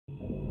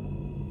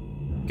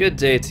Good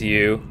day to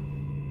you.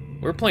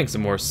 We're playing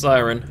some more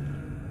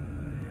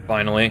Siren.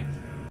 Finally.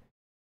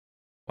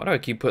 Why do I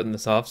keep putting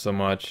this off so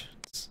much?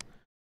 It's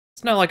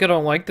not like I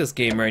don't like this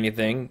game or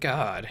anything.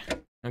 God.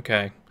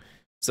 Okay.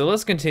 So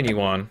let's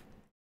continue on.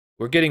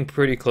 We're getting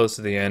pretty close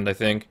to the end, I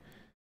think.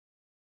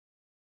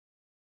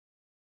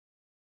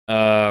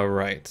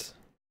 Right.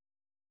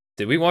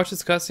 Did we watch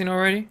this cutscene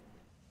already?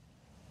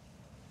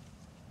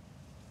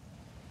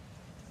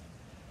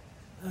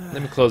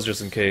 Let me close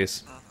just in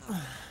case.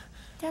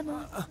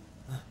 Devil.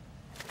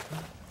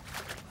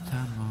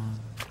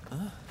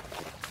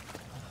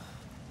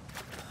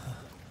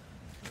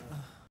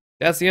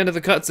 That's the end of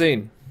the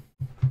cutscene.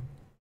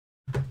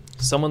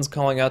 Someone's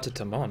calling out to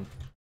Timon.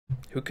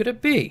 Who could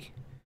it be?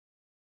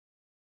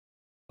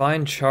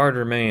 Find charred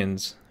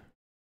remains.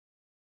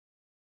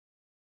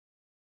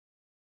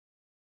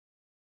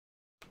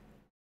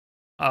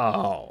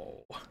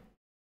 Oh.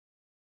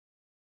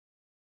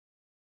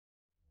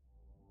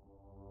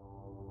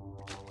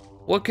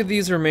 What could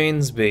these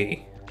remains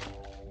be?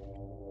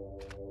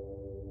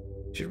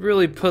 Should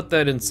really put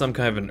that in some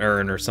kind of an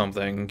urn or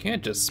something. You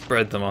can't just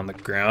spread them on the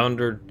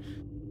ground or...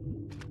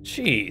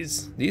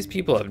 Jeez, these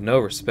people have no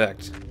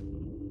respect.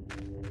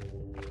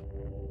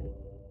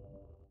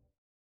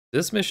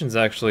 This mission's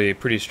actually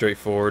pretty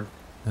straightforward.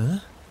 Huh?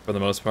 For the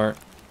most part.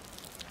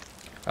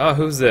 Oh,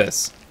 who's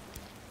this?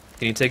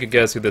 Can you take a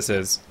guess who this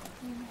is?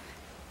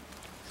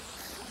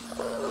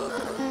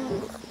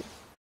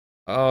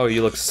 Oh,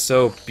 you look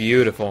so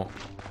beautiful.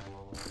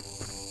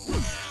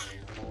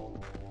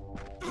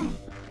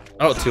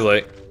 Oh, too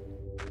late.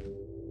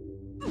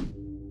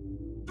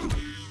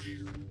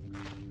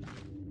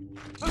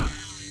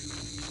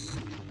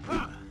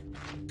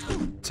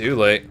 Too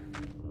late.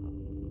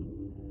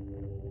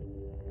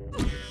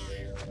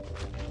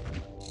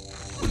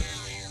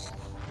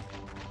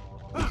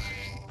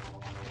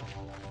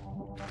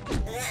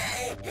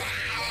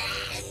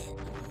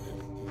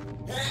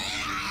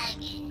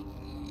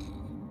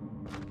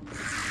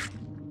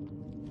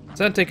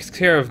 So that takes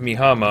care of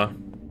Mihama.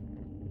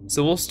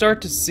 So we'll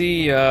start to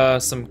see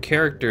some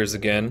characters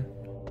again.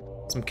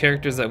 Some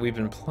characters that we've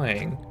been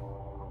playing.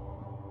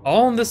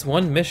 All in this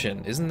one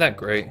mission. Isn't that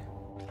great?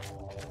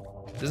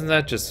 Isn't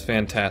that just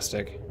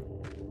fantastic?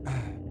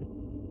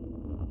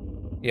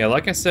 Yeah,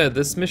 like I said,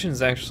 this mission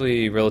is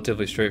actually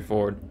relatively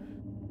straightforward.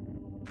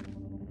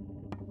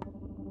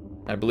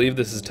 I believe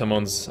this is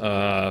Timon's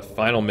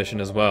final mission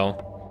as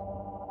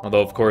well.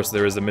 Although, of course,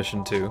 there is a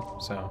mission too,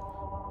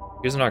 so...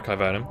 Here's an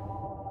archive item.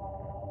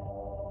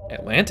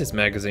 Atlantis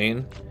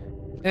magazine?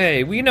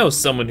 Hey, we know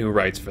someone who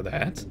writes for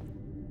that.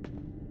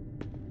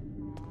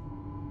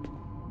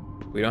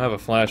 We don't have a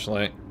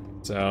flashlight,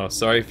 so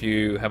sorry if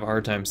you have a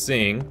hard time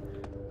seeing.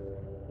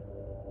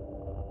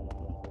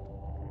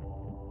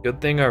 Good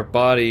thing our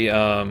body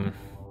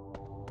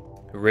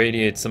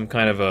radiates some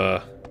kind of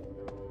a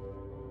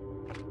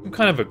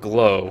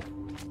glow.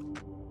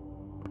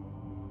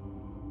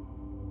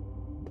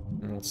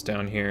 And what's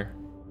down here?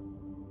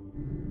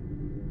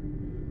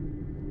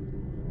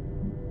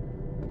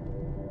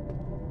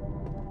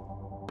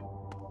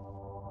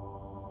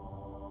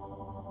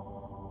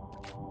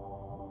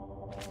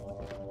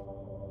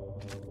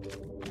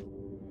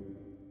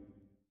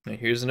 And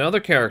here's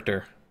another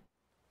character.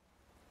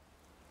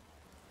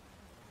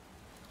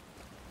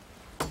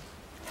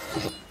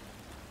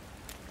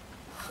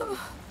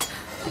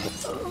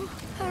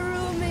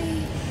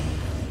 Harumi.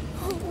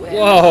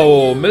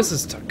 Whoa,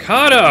 Mrs.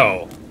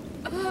 Takato!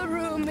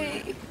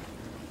 Harumi.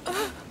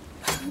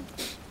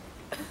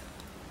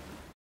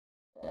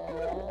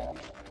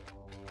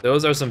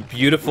 Those are some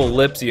beautiful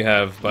lips you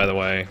have, by the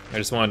way. I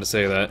just wanted to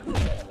say that.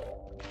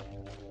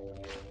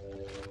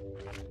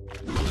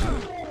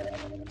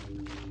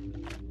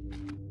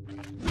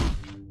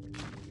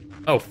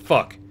 Oh,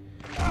 fuck.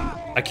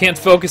 I can't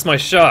focus my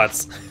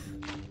shots.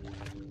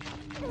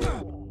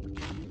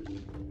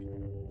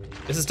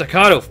 This is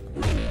Takato.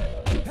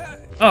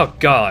 Oh,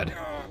 God.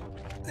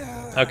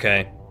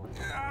 Okay.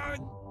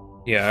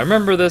 Yeah, I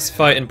remember this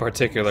fight in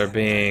particular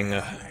being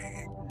a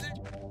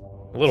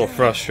little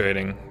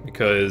frustrating,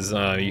 because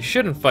you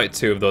shouldn't fight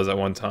two of those at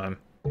one time.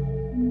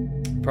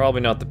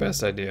 Probably not the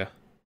best idea.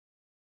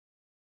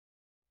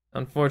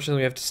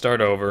 Unfortunately, we have to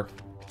start over.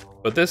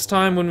 But this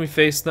time, when we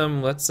face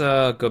them, let's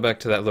go back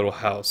to that little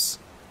house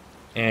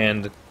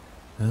and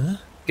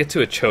get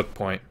to a choke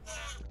point.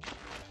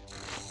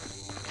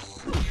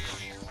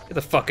 Get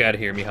the fuck out of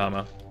here,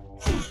 Mihama.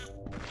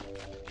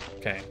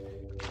 Okay.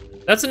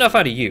 That's enough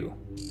out of you.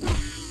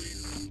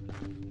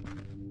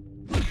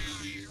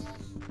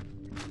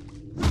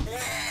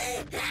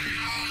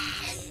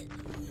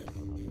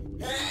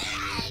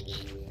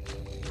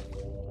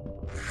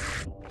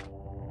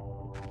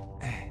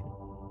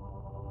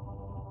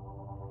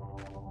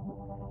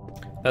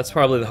 That's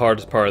probably the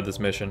hardest part of this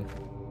mission,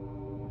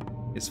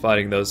 is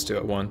fighting those two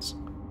at once.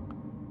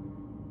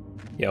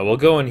 Yeah, we'll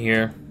go in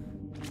here.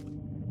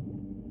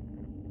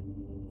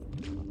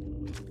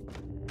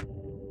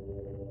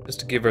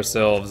 Just to give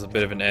ourselves a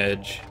bit of an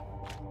edge.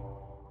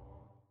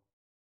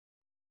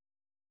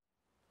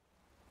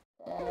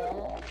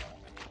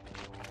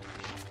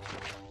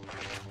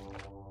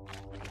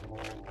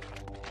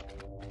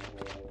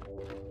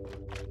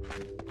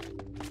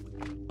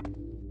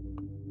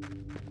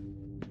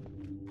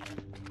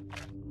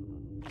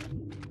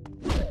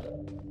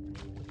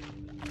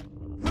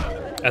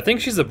 I think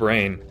she's a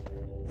brain.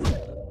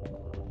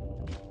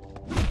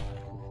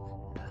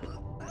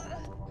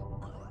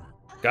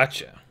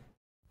 Gotcha.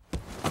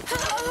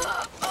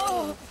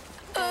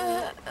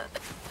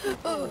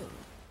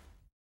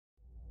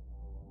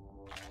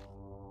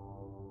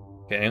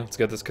 Okay, let's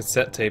get this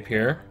cassette tape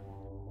here.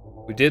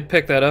 We did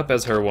pick that up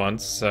as her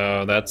once,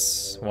 so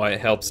that's why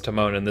it helps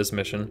Timon in this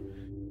mission.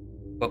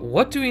 But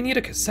what do we need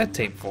a cassette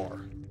tape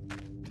for?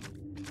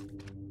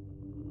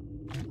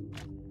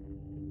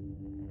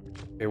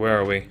 Okay, where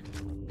are we?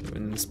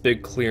 In this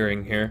big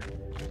clearing here.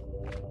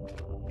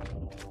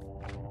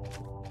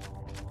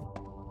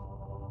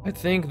 I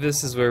think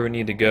this is where we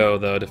need to go,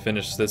 though, to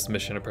finish this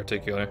mission in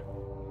particular.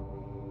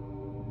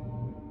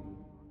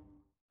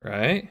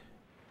 Right?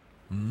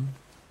 Hmm?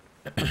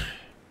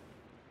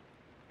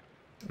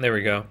 There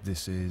we go.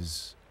 This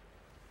is...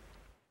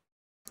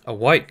 A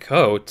white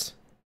coat?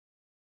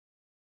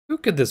 Who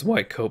could this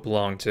white coat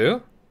belong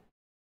to?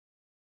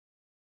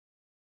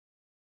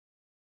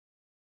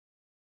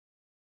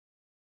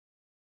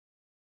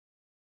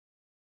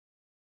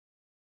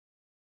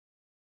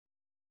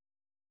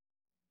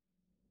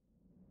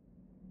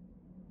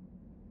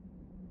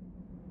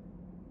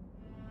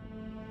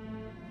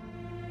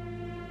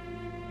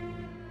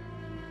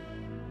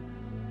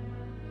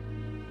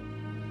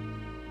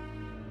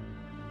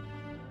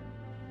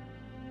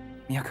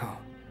 Miyako,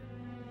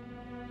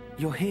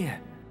 you're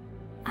here.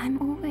 I'm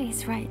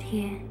always right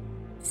here.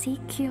 See,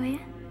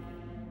 Kyoya?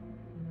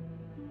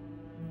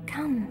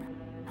 Come,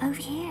 over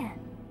here.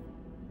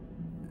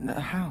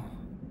 How?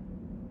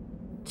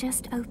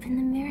 Just open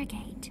the mirror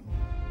gate.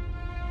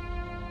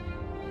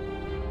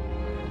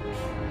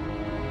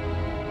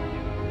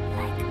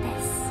 Like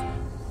this.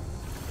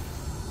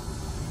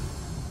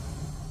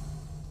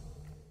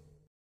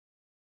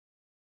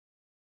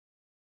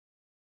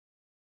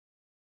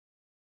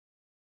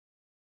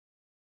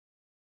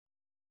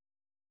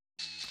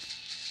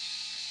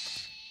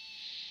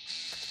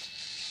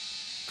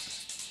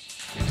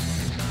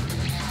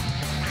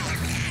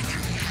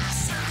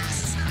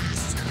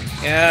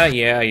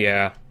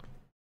 Yeah.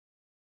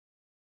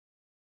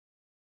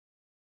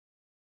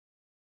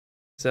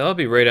 So that'll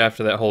be right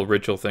after that whole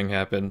ritual thing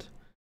happened.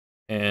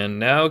 And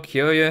now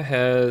Kyoya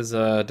has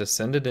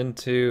descended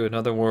into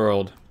another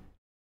world.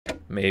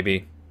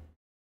 Maybe.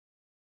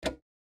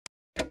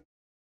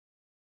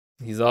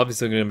 He's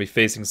obviously going to be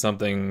facing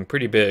something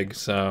pretty big,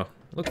 so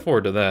look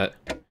forward to that.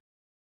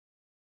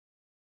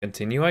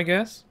 Continue, I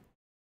guess?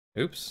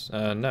 Oops,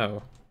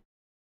 no.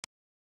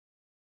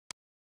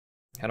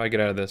 How do I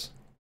get out of this?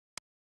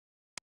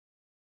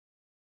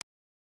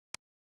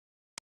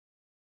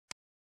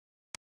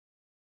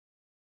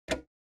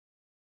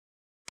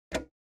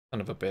 Son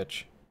of a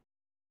bitch.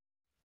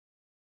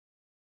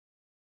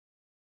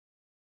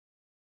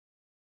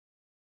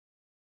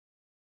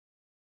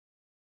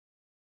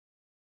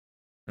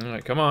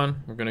 Alright, come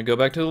on. We're gonna go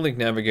back to the Link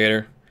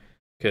Navigator.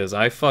 Because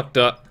I fucked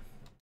up.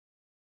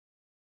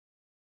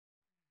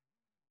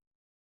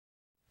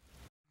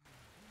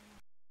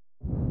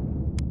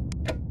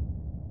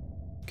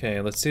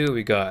 Okay, let's see what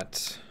we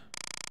got.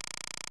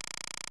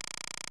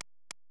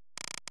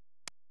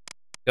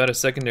 Got a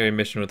secondary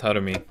mission with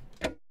Harumi.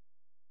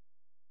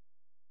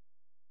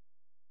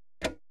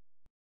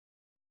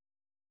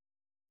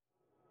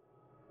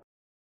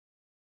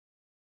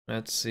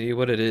 Let's see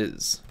what it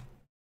is.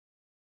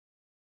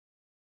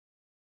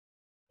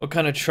 What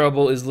kind of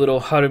trouble is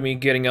little Harumi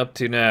getting up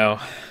to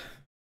now?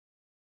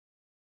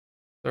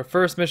 Our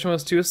first mission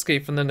was to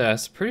escape from the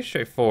nest. Pretty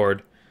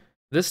straightforward.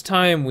 This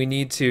time we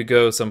need to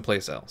go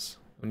someplace else.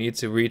 We need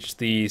to reach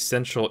the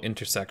central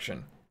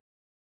intersection.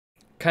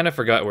 Kind of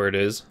forgot where it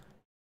is.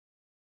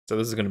 So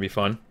this is going to be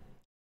fun.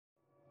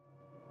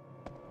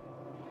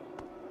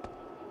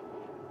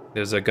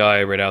 There's a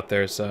guy right out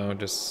there, so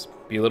just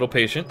be a little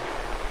patient.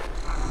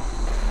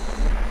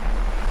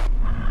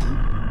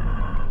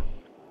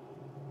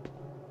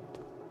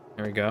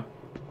 There we go.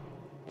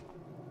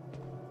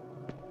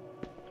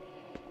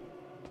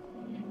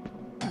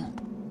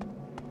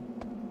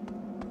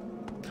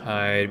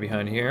 Hide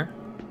behind here.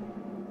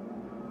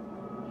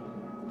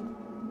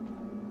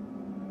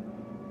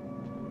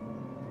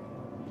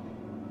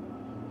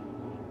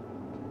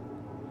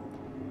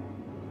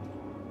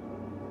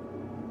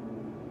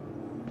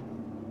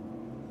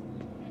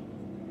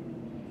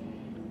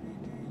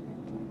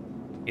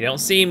 You don't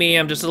see me,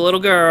 I'm just a little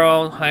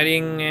girl,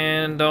 hiding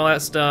and all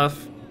that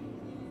stuff.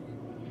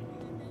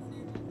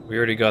 We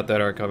already got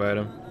that archive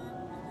item.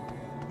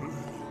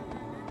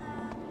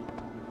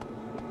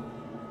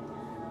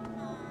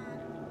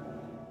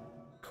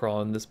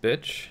 Crawl in this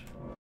bitch.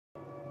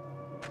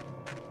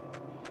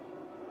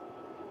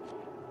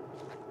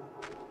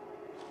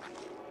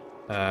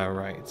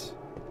 Right.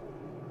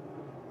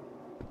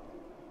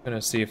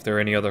 Gonna see if there are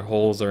any other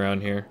holes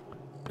around here.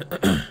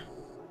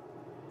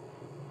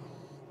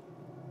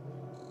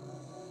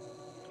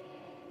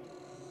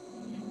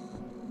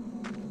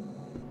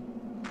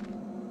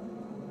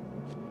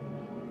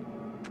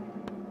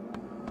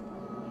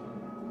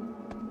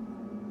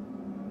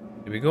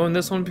 Did we go in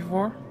this one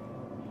before?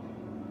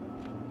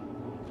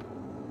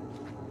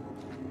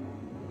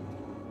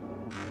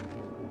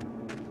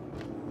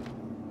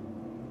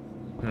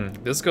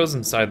 This goes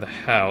inside the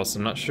house.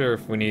 I'm not sure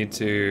if we need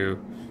to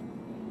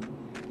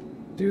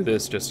do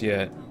this just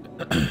yet.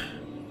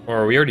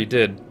 Or we already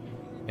did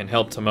and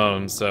helped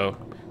Timon, so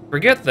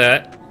forget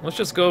that. Let's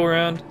just go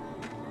around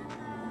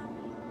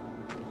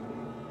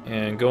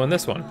and go in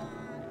this one.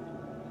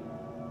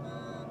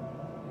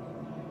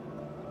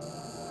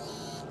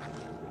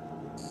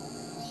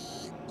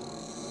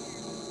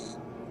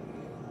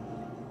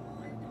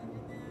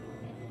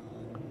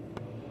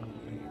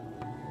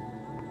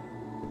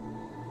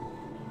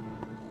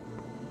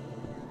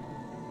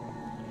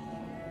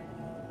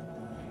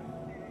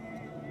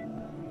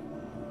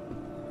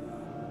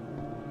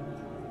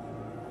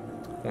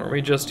 Weren't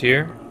we just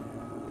here?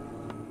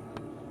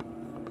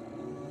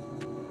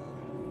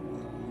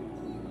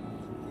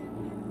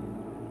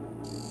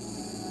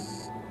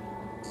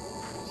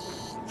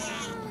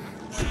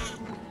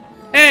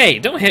 Hey,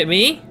 don't hit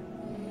me!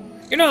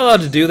 You're not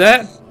allowed to do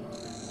that!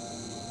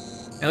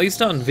 At least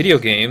not in video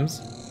games.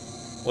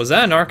 Was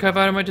that an archive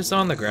item I just saw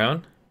on the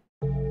ground?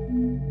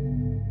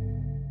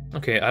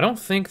 Okay, I don't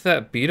think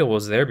that beetle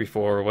was there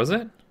before, was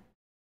it?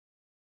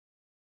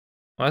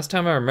 Last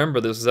time I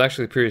remember, this was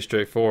actually pretty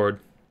straightforward.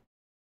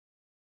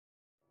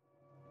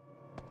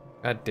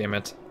 God damn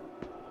it.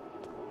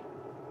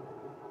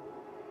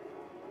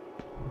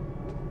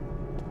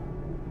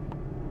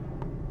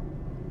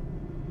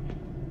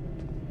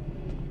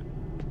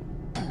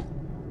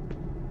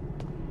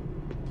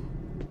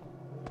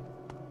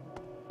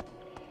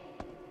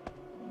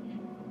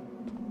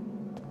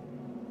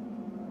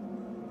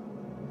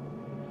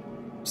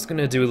 Just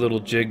gonna do a little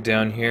jig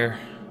down here.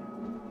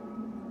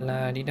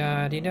 La di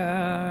da di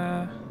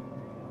da.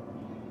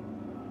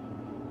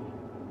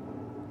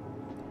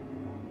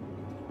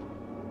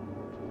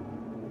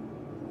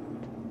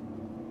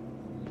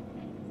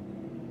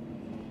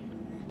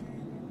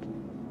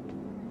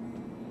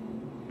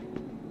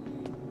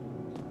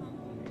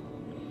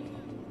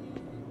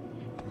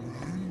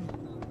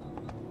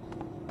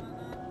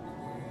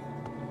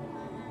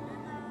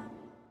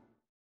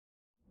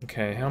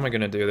 Okay, how am I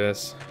gonna do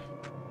this?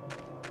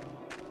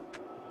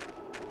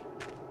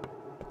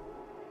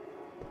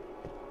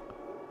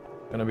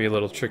 Gonna be a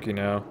little tricky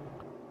now.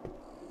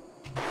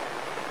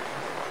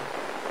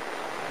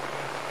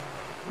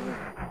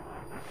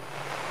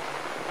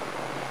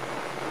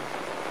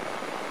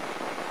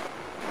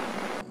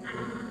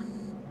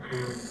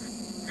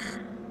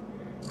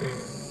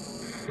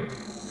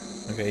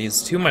 Okay,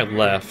 he's to my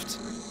left,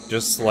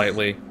 just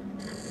slightly.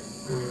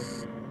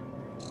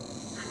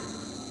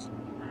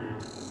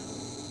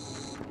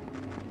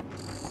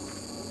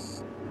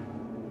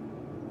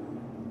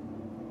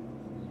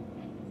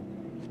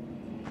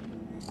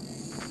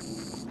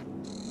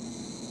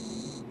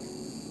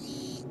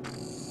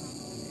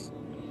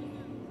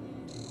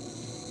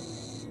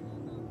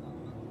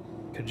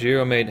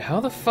 Kajiro made. How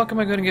the fuck am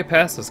I gonna get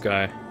past this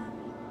guy?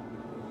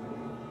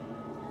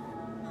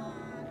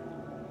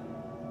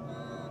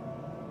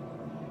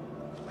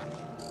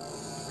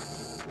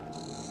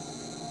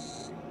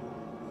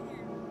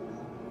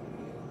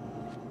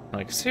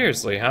 Like,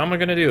 seriously, how am I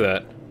gonna do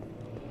that?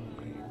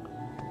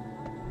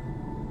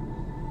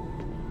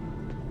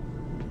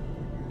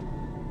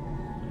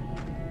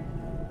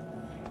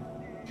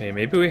 Okay,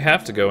 maybe we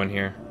have to go in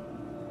here.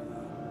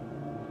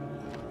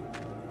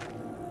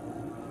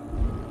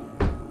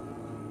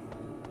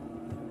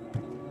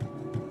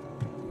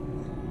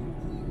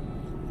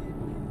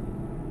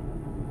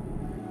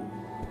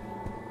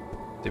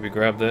 Did we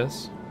grab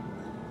this?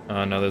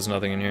 No, there's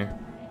nothing in here.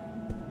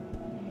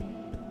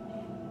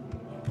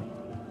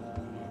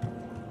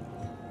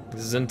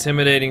 This is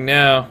intimidating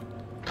now.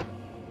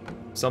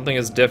 Something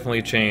has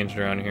definitely changed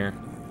around here.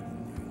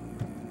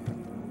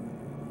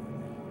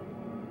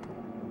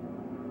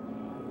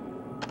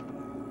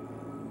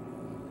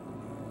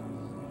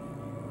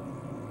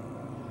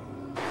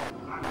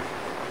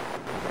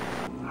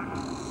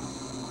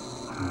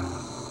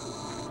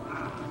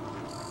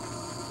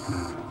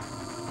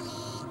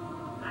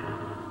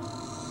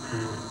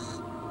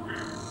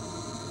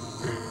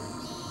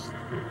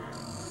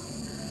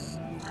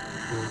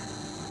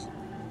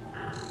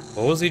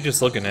 What was he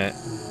just looking at?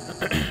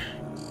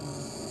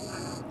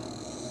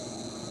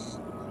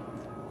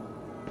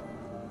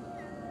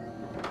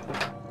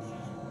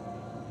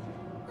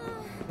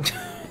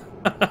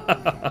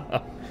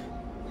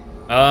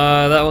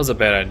 That was a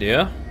bad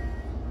idea.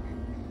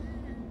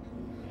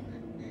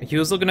 He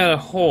was looking at a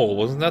hole.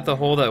 Wasn't that the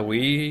hole that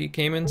we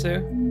came into?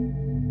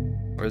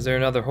 Or is there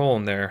another hole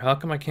in there? How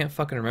come I can't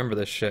fucking remember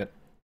this shit?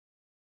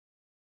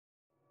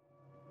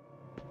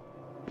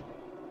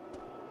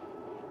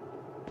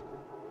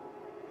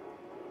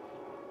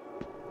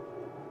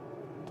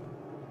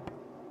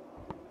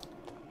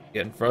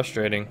 Getting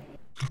frustrating.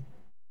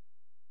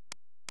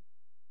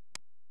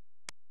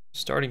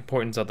 Starting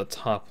point is at the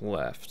top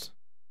left.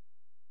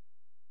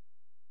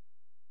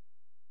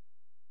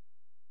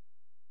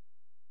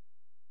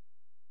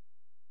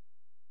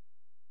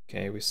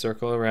 Okay, we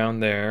circle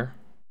around there.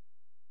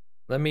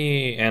 Let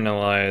me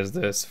analyze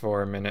this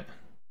for a minute.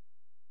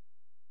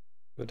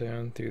 Go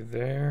down through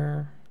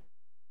there.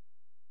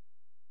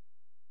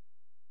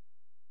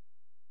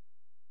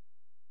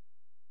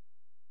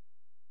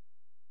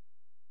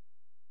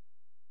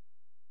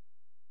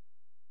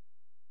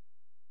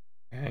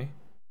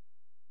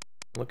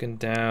 Looking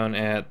down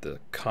at the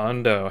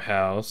condo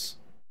house.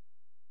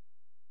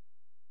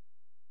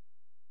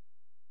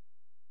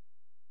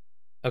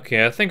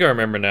 Okay, I think I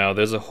remember now.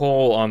 There's a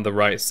hole on the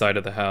right side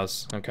of the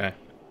house. Okay.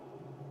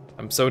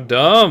 I'm so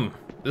dumb!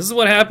 This is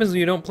what happens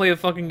when you don't play a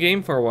fucking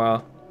game for a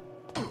while.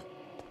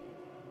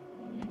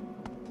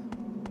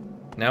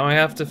 Now I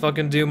have to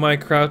fucking do my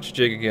crouch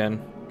jig again,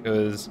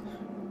 because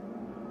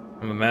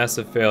I'm a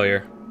massive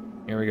failure.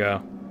 Here we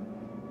go.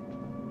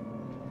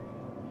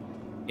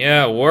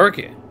 Yeah, work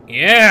it.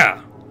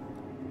 Yeah!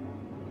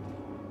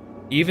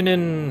 Even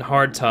in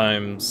hard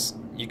times,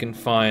 you can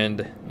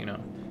find, you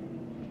know,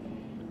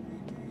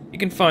 you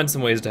can find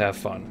some ways to have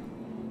fun.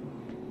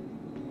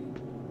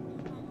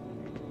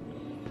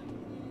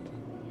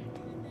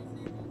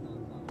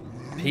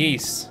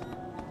 Peace.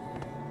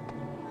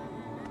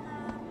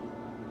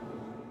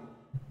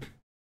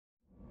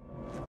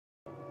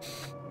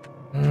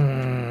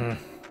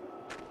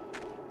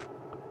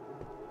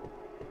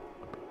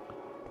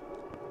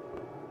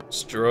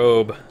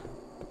 Strobe.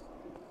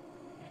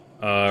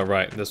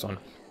 Right, this one.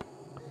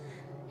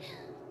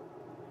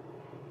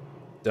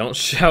 Don't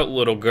shout,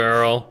 little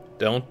girl.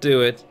 Don't do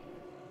it.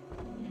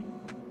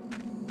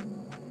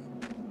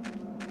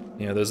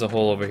 Yeah, there's a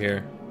hole over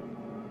here.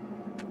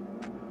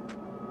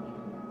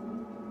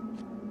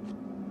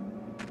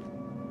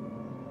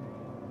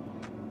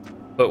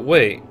 But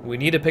wait, we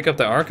need to pick up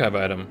the archive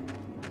item.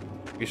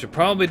 We should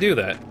probably do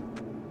that.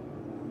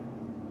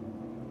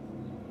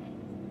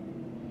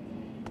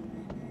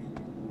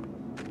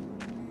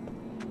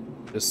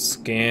 Just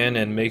scan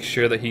and make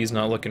sure that he's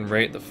not looking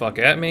right the fuck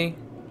at me.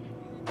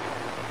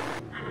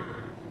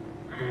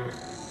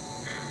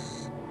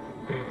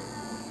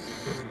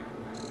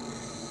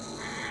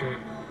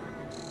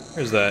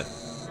 Where's that?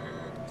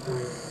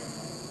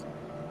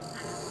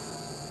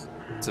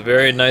 It's a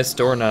very nice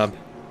doorknob.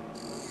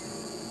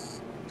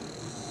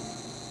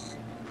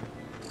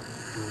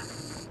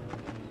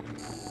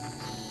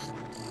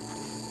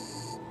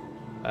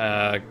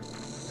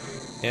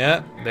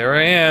 Yeah, there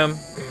I am.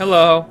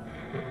 Hello.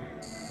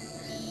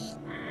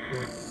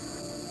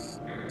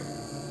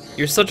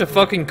 You're such a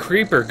fucking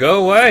creeper,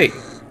 go away!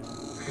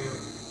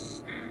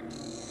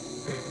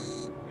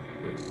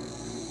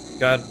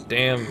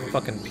 Goddamn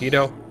fucking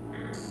pedo.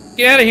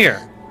 Get out of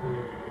here!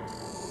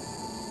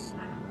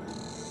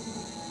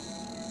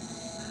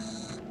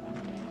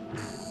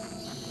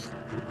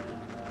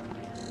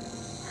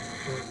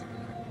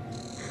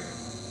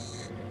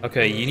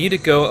 Okay, you need to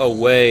go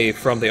away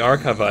from the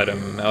archive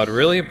item. I would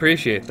really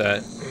appreciate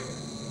that.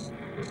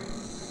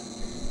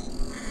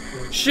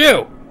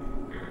 Shoo!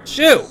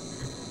 Shoo!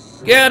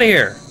 Get out of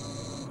here!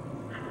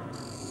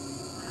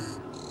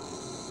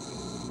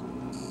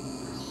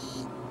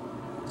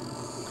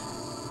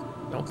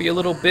 Don't be a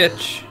little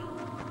bitch.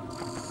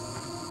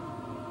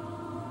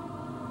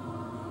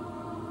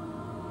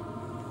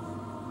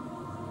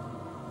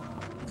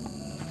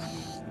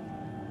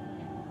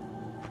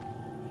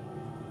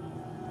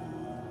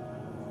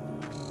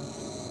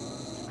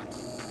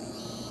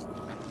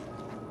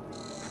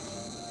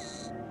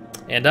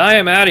 And I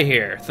am out of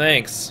here.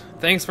 Thanks.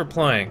 Thanks for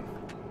playing.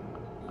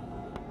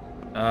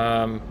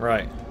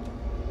 Right.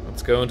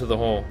 Let's go into the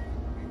hole.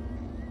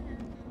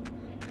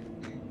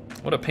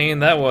 What a pain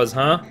that was,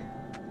 huh?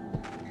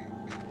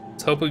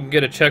 Let's hope we can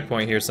get a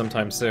checkpoint here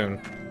sometime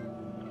soon.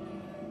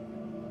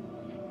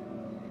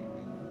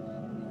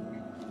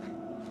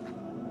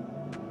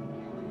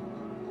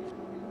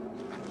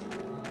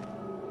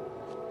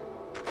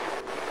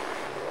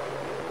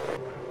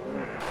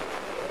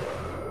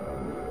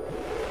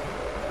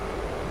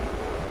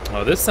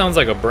 Oh, this sounds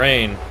like a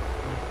brain.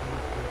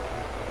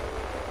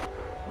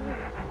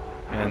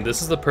 And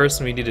this is the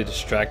person we need to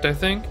distract, I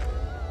think?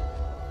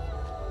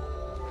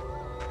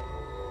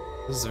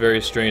 This is very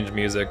strange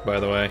music,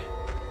 by the way.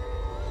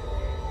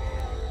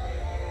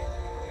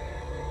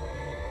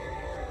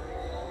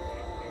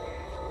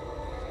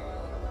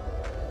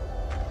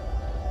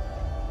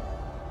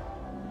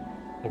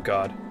 Oh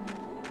god.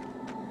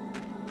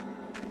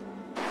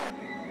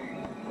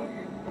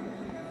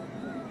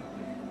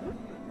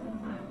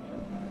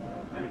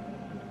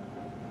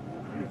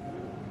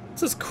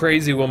 What's this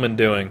crazy woman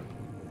doing?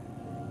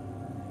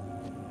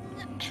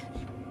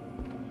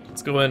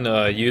 Let's go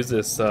and use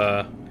this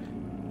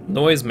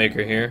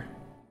noisemaker here.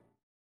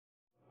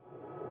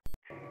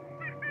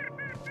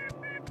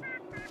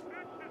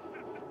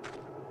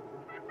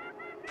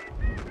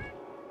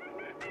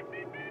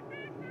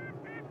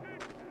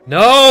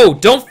 No!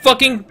 Don't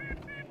fucking...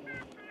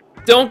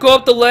 Don't go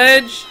up the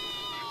ledge!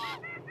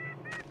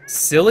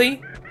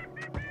 Silly?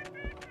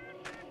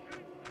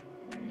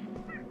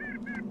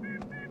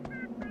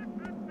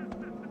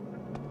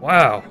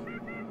 Wow.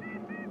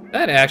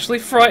 That actually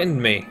frightened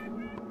me.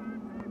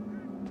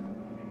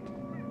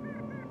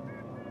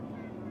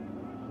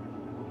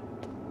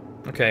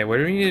 Okay, where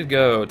do we need to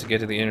go to get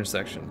to the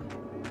intersection?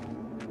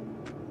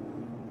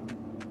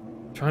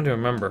 I'm trying to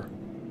remember.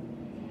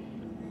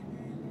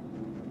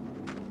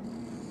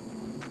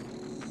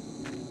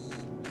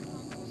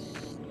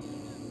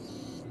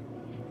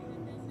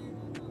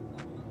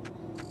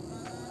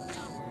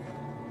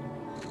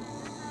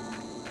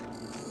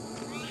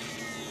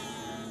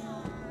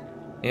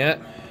 Yeah.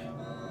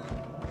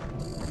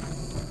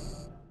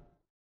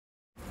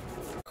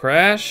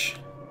 Crash.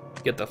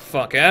 Get the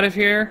fuck out of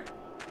here.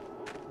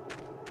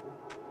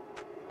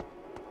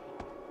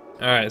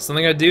 Alright,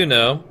 something I do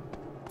know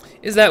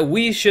is that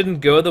we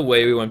shouldn't go the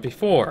way we went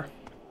before.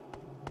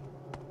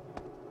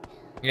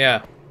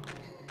 Yeah.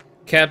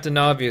 Captain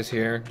Obvious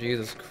here.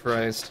 Jesus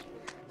Christ.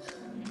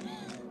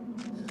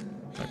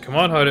 Oh, come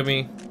on,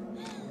 Harumi.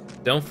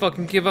 Don't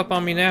fucking give up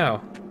on me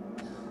now.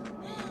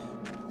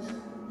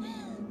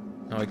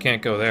 Oh, I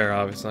can't go there,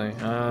 obviously.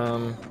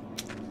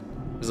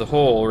 There's a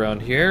hole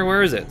around here.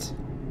 Where is it?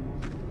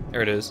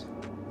 There it is.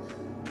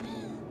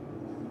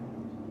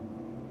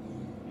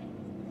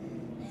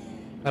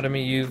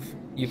 Harumi,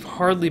 you've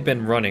hardly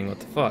been running. What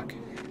the fuck?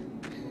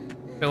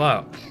 Chill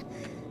out.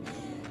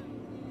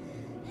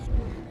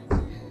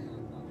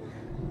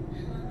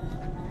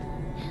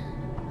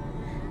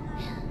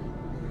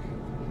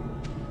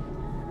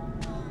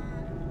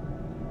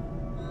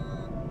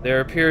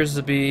 There appears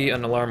to be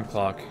an alarm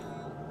clock.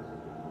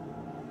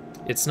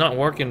 It's not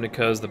working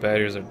because the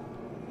batteries are...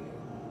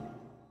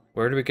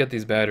 Where do we get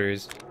these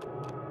batteries?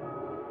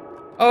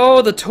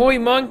 Oh, the toy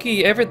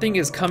monkey! Everything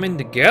is coming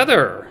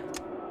together!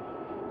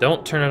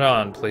 Don't turn it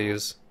on,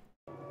 please.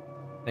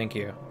 Thank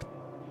you.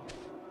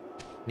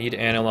 Need to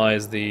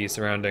analyze the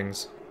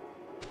surroundings.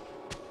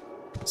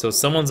 So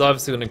someone's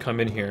obviously gonna come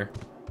in here.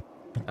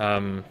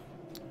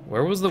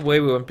 Where was the way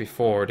we went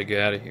before to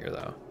get out of here,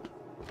 though?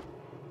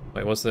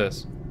 Wait, what's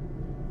this?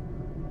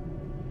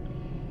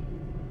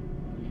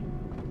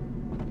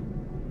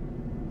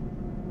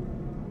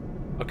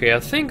 Okay, I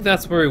think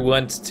that's where we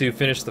went to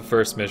finish the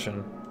first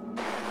mission.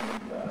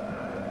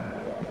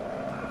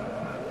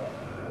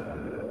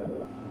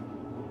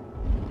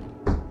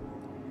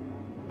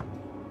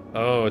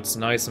 Oh, it's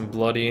nice and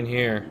bloody in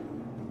here.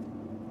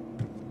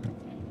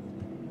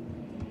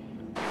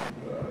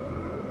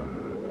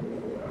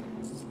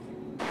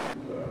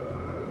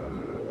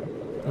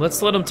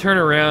 Let's let him turn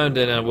around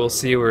and we'll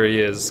see where he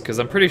is, because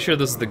I'm pretty sure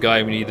this is the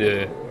guy we need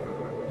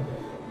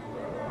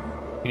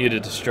to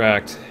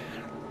distract.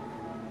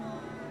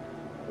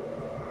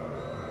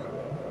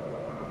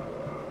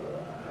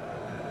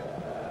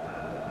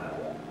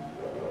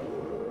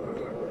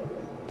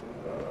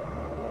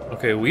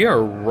 Okay, we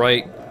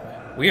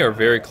are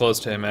very close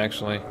to him,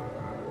 actually.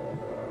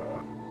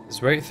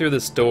 He's right through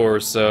this door,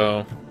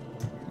 so...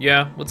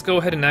 Yeah, let's go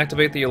ahead and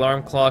activate the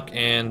alarm clock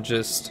and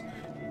just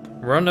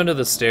run under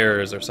the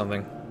stairs or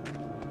something.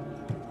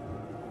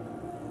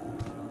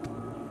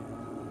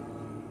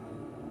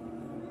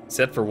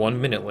 Set for 1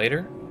 minute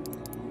later?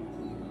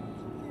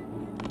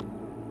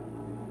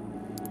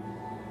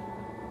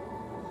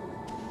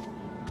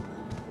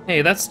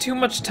 Hey, that's too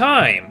much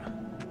time!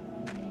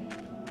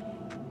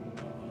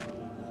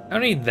 I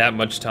don't need that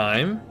much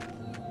time.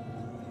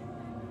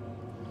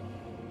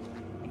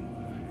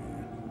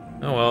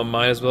 Oh well,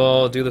 might as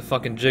well do the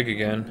fucking jig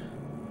again.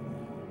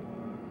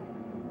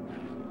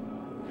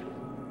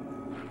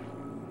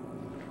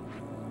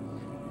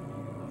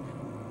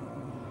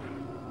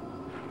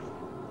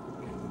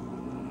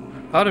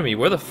 Pardon me,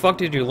 where the fuck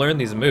did you learn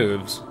these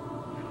moves?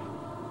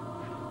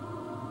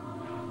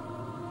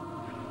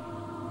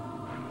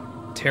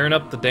 Tearing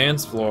up the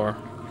dance floor.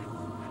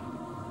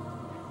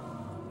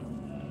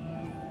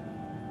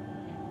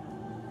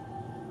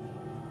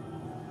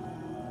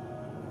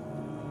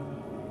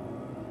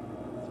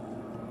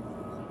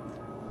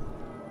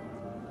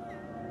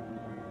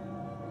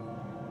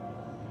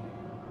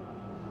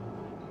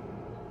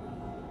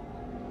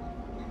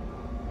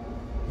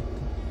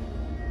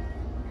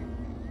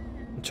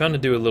 I'm trying to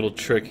do a little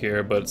trick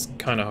here, but it's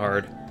kind of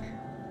hard.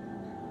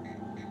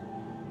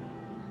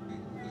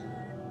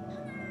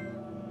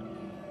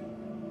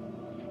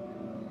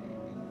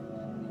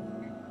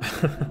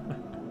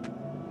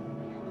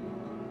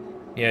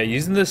 Yeah,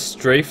 using this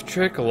strafe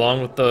trick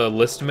along with the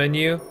list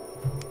menu.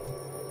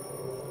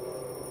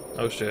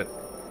 Oh shit.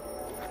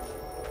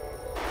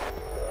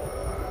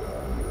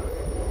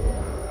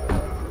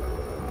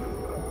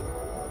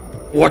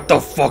 What the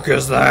fuck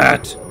is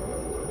that?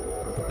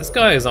 This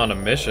guy is on a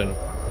mission.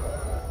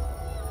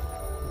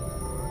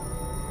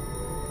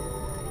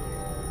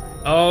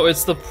 Oh,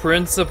 it's the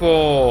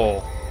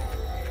principal.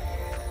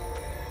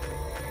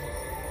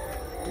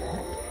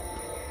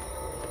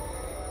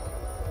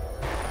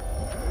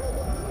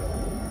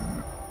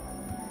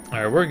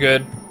 Alright, we're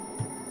good.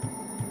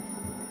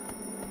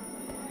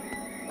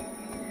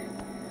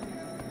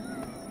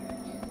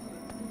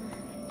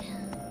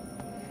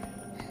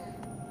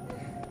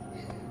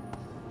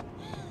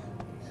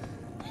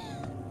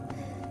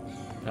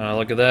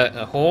 Look at that,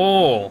 a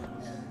hole.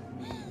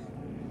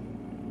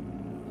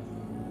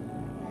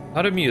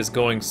 Part of me is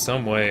going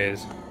some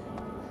ways.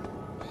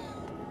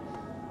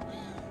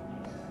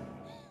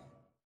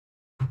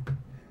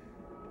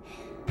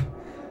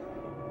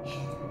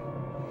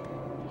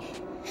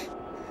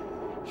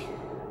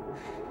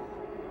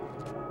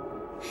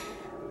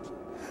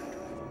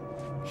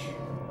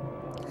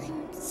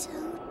 I'm so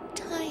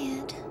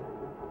tired.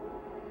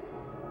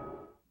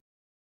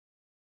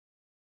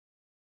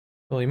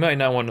 Well, you might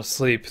not want to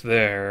sleep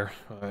there,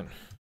 but...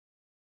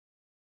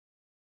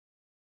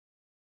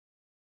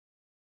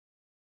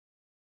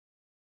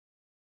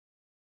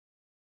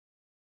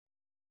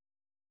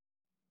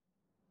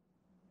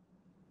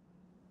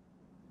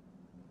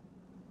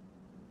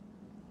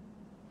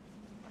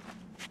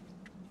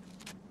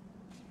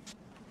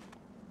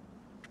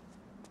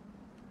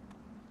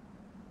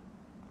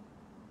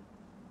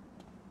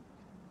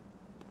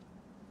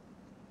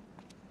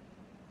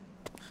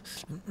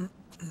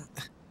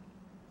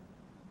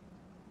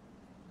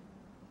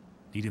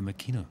 Leader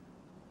Makino.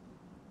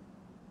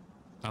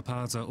 Our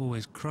paths are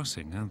always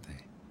crossing, aren't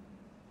they?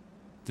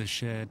 The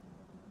shared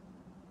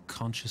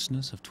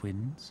consciousness of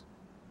twins?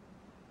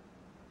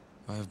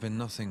 I have been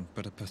nothing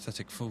but a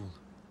pathetic fool.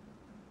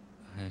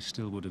 I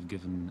still would have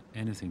given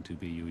anything to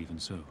be you even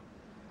so.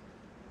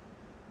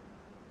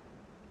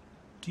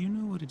 Do you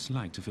know what it's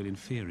like to feel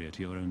inferior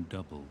to your own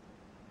double?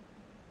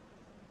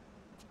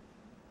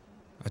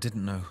 I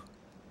didn't know.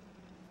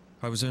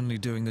 I was only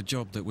doing the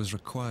job that was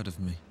required of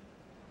me.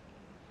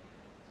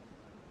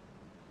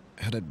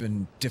 Had it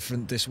been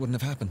different, this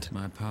wouldn't have happened.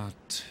 My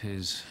part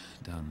is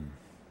done.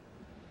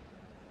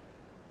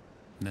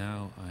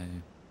 Now I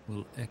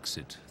will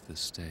exit the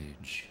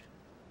stage.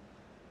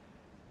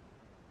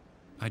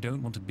 I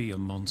don't want to be a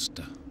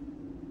monster.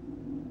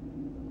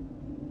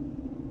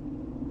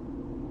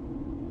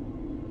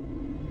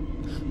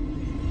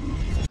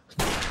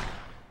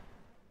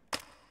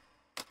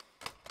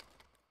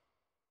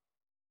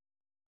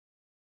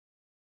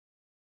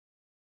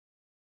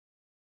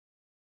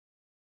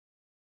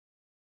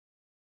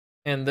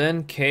 And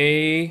then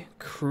Kay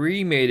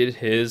cremated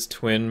his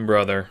twin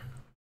brother.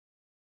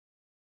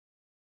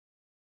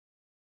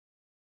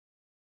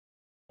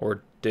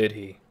 Or did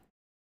he?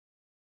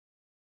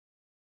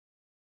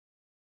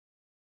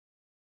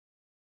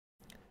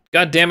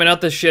 God damn it,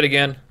 not this shit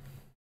again.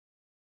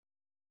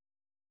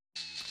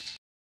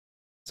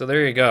 So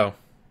there you go.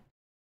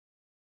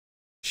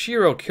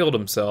 Shiro killed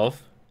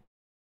himself.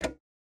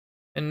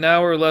 And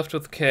now we're left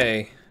with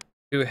Kay,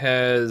 who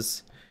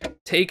has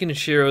taken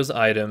Shiro's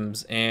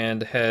items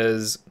and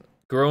has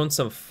grown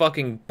some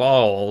fucking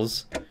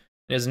balls and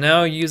is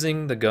now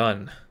using the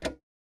gun.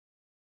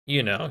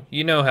 You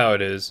know how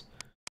it is.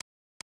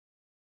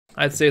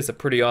 I'd say it's a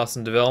pretty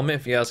awesome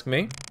development if you ask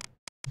me.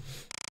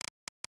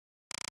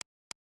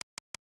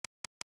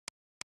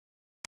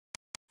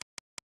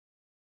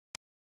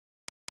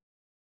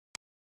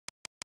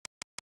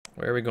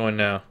 Where are we going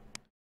now?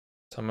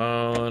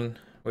 Timon,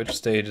 which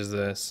stage is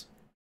this?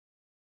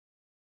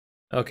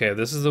 Okay,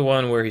 this is the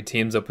one where he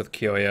teams up with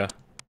Kyoya.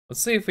 Let's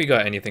see if we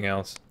got anything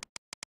else.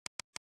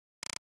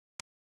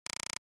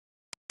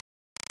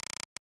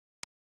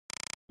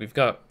 We've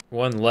got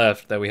one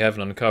left that we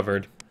haven't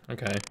uncovered.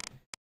 Okay.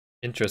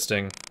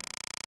 Interesting.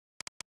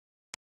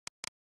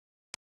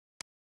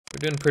 We're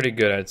doing pretty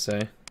good, I'd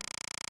say.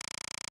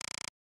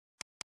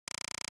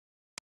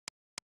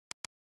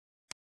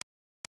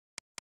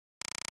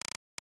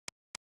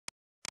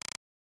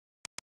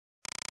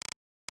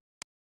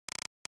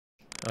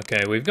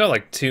 Okay, we've got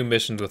like 2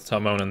 missions with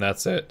Timon and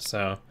that's it,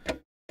 so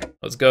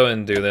let's go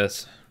and do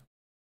this.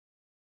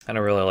 I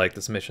don't really like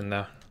this mission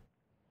though.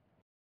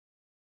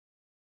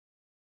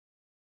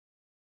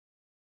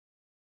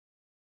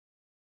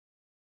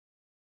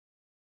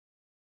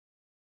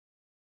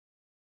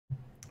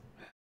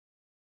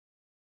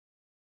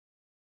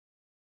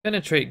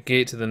 Penetrate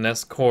gate to the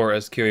Nest core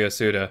as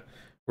Kiryasuda.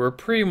 We're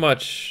pretty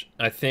much,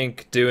 I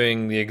think,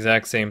 doing the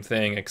exact same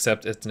thing,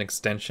 except it's an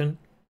extension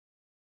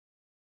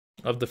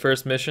of the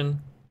first mission.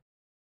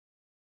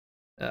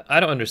 I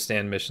don't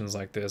understand missions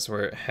like this,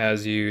 where it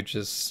has you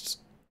just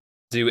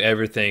do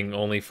everything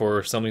only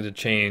for something to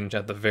change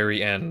at the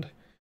very end.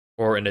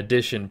 Or an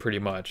addition, pretty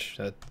much.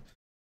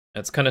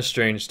 That's kind of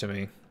strange to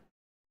me.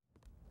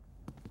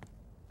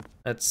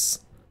 That's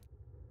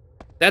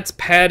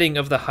padding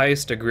of the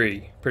highest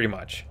degree, pretty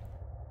much.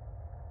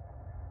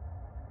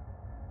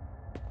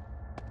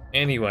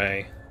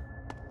 Anyway.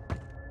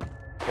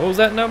 What was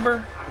that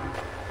number?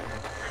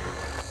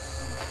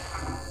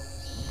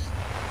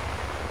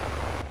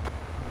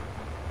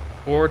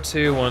 Four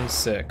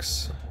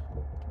 4216.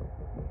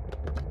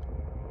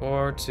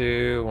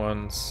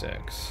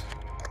 4216.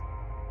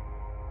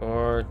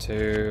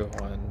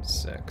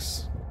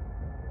 4216.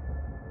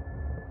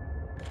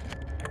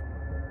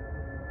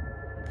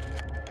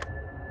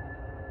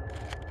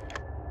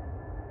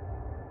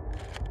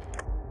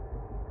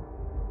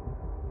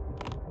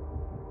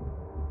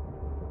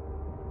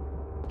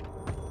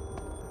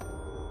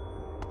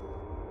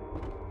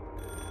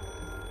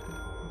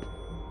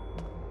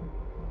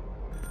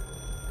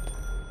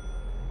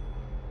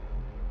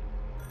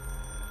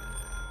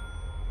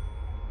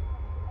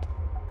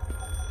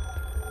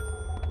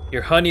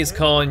 Your honey's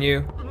calling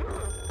you.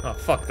 Oh,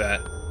 fuck that.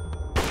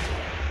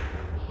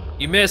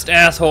 You missed,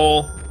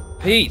 asshole.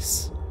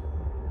 Peace.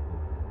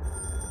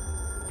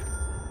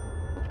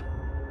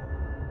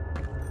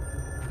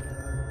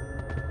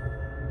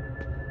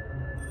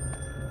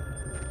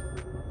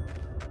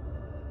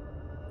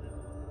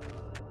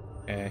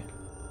 Okay.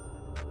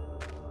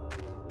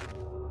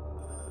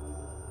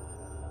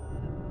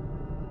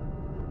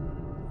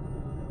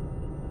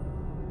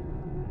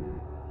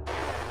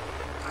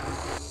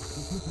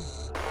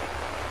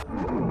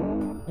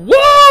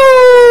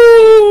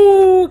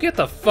 Whoa! Get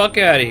the fuck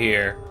out of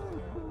here.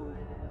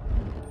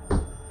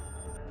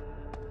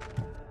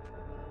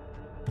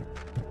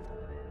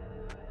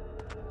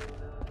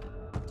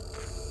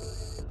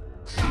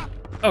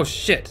 Oh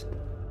shit.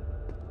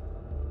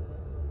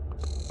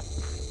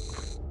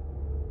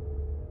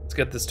 Let's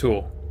get this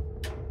tool.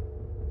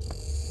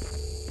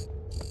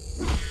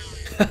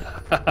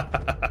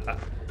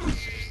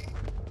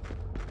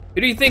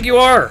 Who do you think you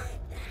are?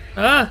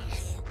 Huh?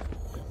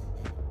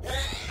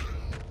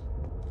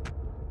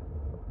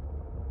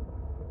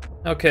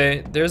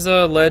 Okay, there's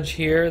a ledge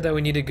here that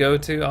we need to go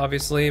to,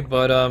 obviously,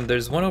 but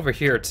there's one over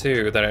here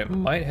too that I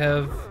might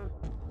have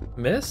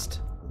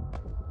missed.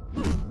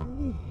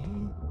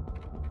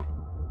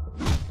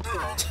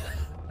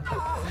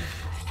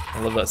 I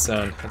love that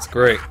sound. That's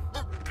great.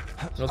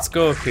 Let's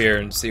go up here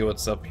and see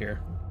what's up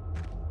here.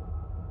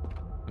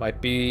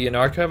 Might be an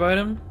archive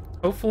item,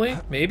 hopefully,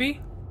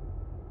 maybe?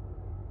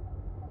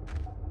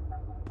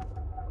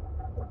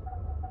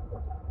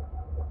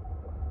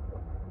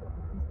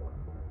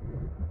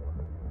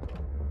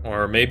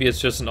 Or maybe it's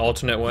just an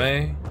alternate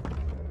way.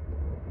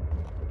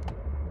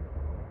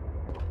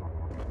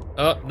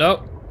 Oh,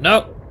 no,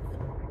 no!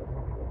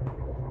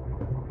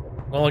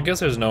 Well, I guess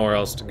there's nowhere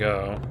else to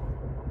go.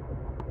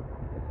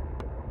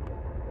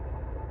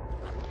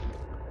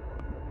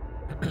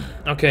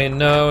 Okay,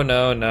 no,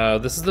 no, no.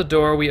 This is the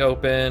door we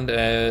opened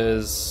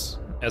as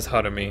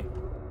Harumi.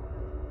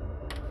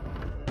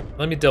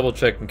 Let me double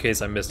check in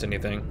case I missed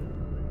anything.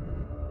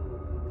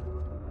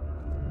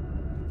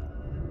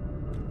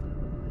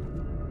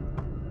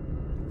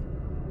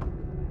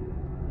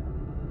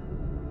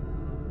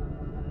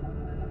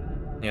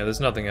 Yeah,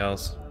 there's nothing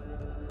else.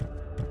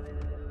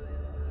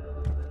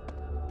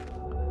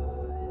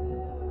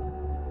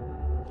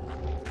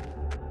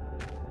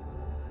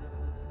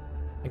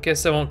 I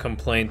guess I won't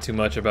complain too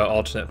much about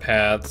alternate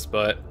paths,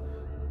 but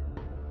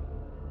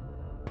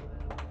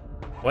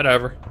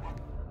whatever.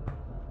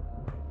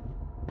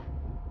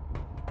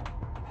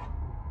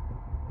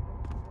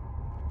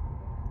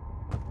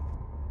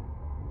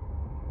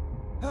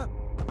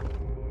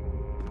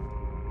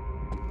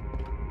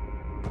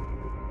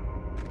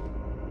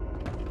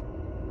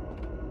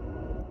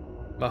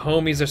 My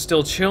homies are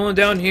still chilling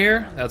down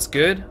here. That's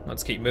good.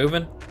 Let's keep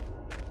moving.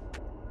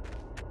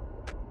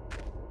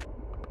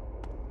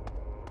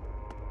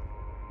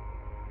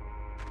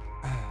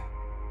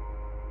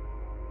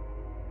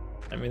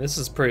 I mean, this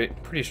is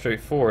pretty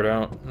straightforward.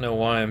 I don't know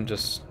why I'm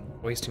just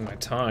wasting my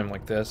time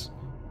like this.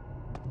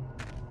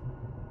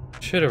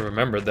 Should have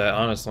remembered that,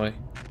 honestly.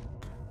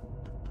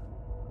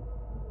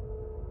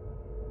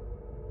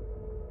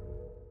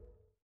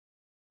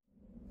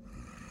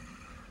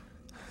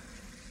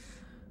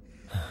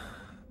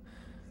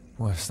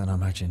 Worse than I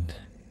imagined.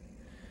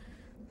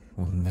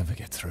 We'll never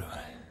get through.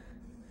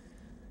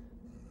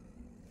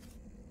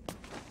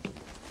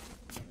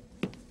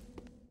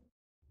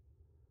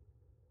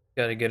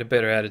 Gotta get a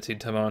better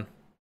attitude, Timon.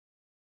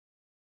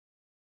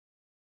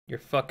 You're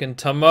fucking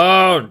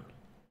Timon!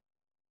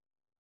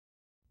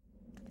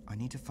 I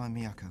need to find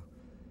Miyako.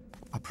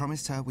 I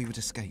promised her we would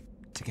escape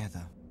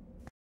together.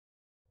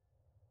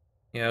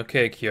 Yeah,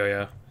 okay,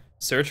 Kyoya.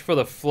 Search for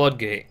the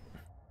floodgate.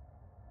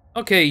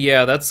 Okay,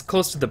 yeah, that's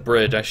close to the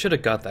bridge. I should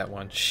have got that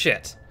one.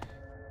 Shit.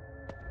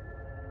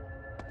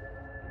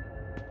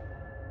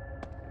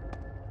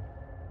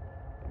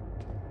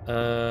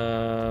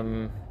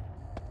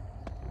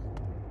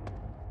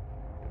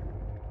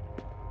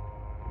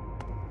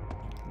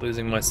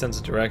 Losing my sense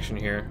of direction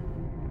here.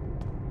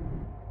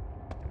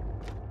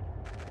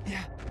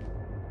 Yeah.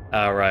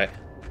 Alright.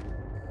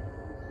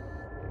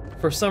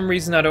 For some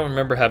reason, I don't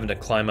remember having to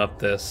climb up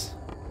this.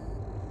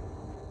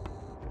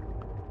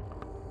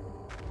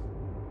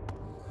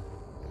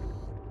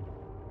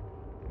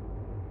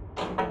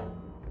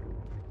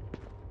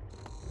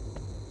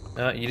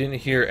 You didn't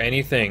hear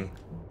anything.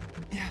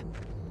 Yeah.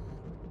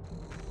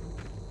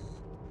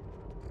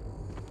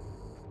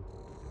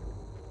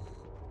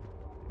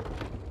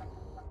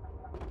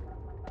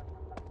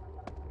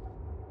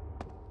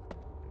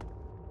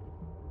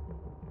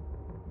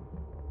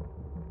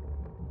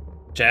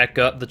 Jack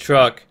up the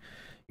truck.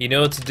 You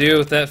know what to do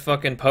with that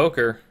fucking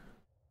poker.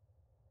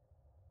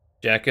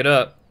 Jack it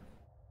up.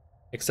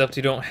 Except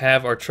you don't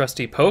have our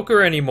trusty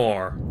poker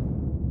anymore.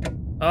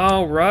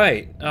 Oh,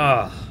 right.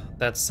 Ah.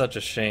 That's such a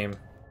shame.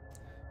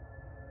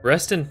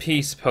 Rest in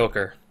peace,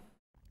 poker.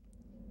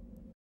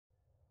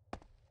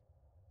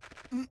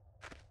 Okay,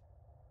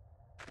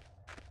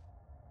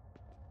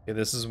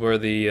 this is where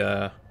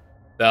the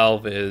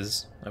valve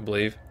is, I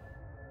believe.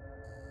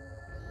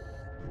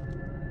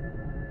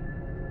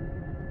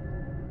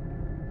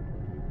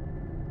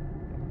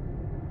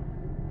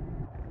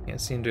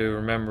 Can't seem to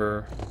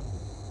remember.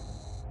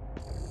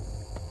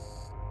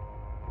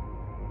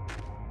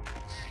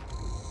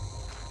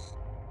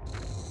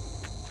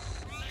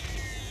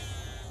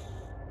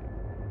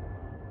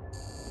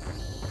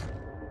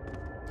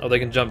 Oh, they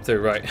can jump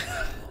through, right.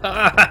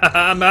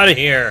 I'm out of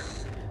here.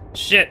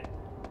 Shit.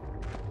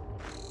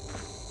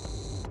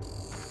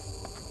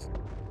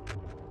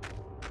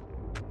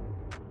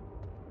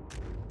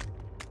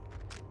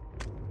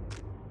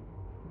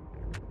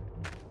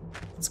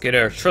 get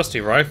our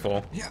trusty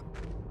rifle. Yeah.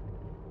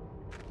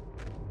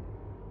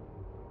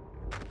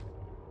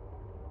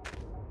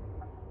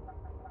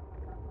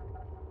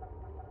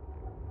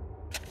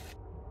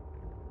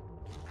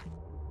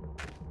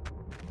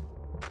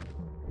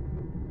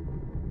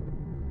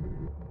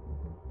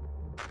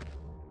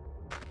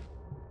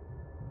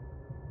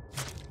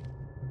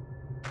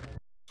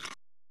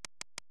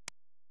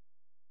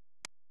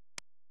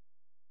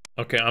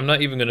 Okay, I'm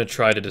not even gonna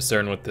try to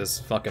discern what this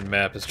fucking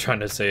map is trying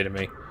to say to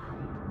me.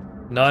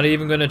 Not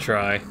even gonna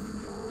try.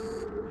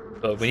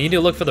 But we need to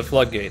look for the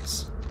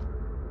floodgates.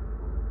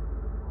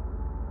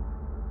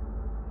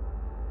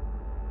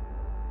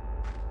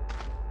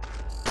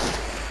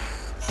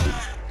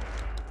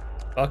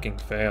 Fucking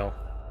fail.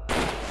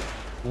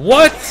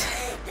 What?!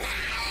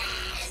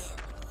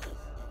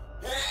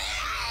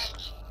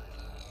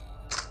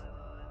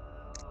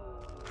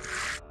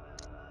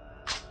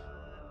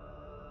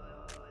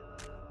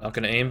 Not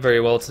gonna aim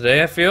very well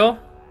today, I feel.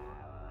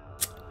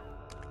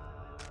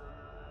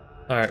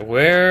 Alright,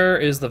 where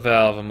is the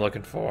valve I'm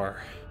looking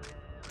for?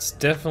 It's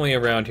definitely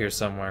around here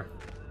somewhere.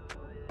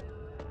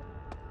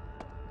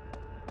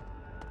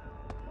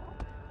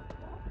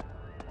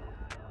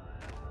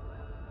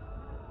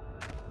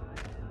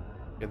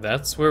 Okay,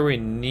 that's where we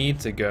need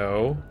to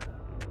go.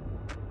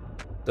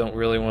 Don't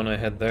really want to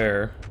head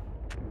there.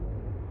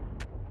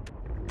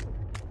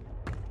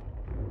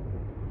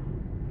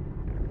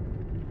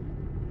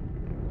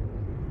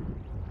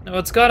 No,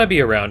 it's gotta be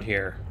around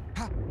here.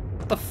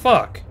 What the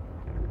fuck?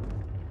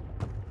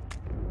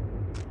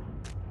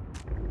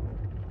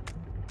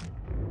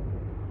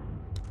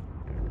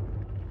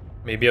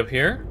 Maybe up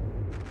here?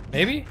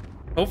 Maybe?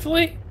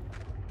 Hopefully?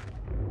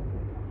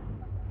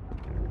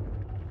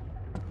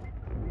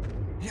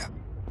 Yeah.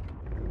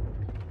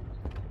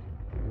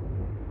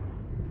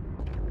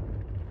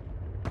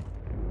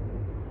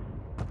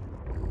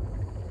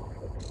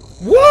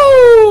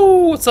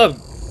 Woo! What's up?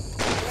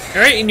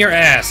 Right in your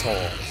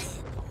asshole.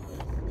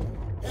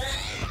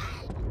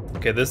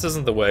 Okay, this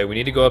isn't the way. We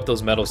need to go up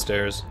those metal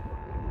stairs.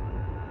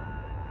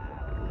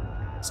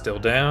 Still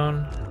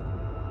down.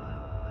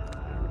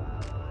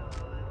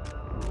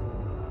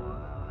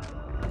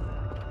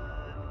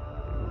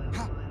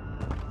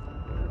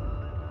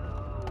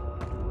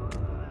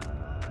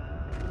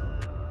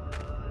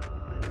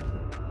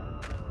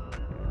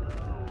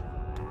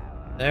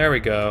 There we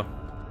go.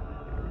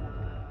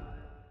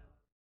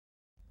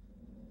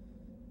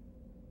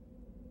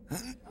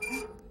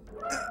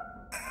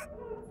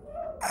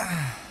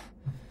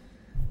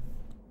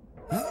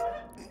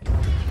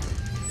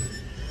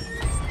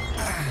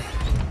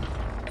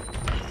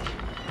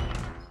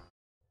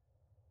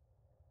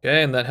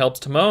 Okay, and that helps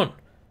Timon.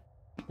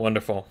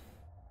 Wonderful.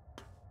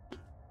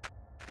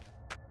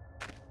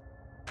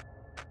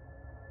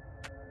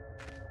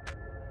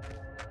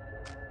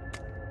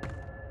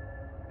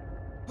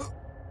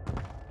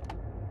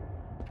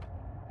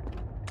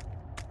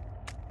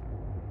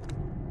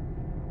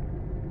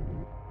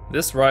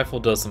 This rifle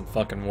does some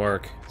fucking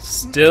work.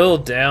 Still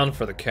down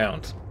for the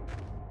count.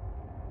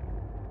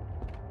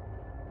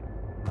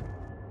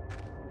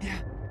 Yeah.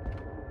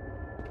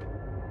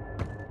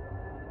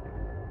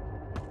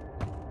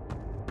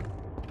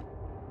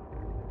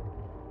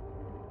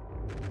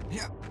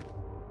 Yeah.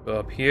 Go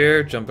up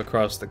here, jump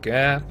across the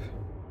gap.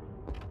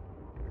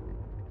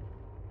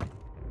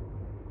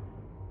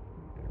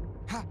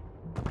 Ha.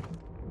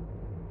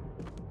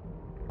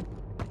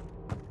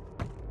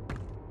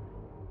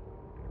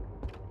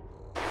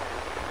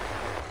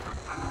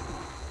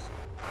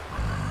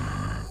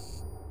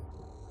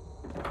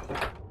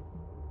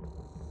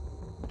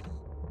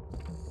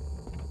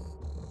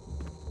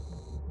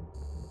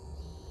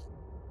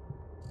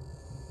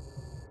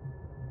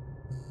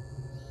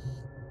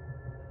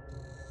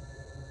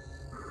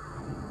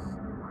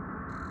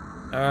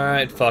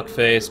 Alright,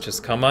 fuckface,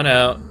 just come on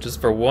out.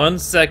 Just for 1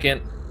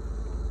 second.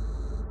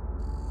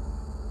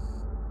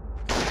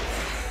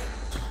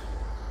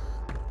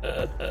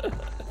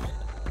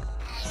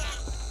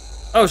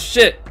 Oh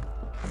shit!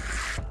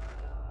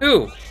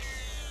 Who?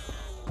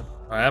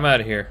 Alright, I'm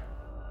out of here.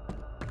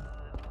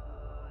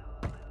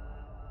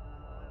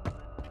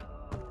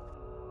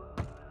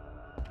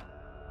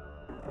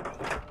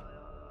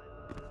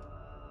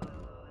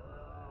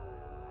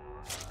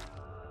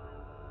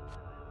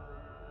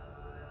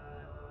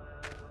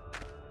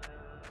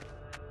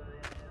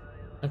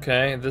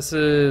 Okay, this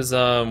is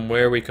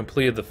where we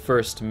completed the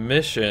first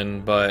mission,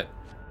 but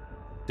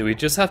do we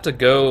just have to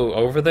go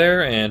over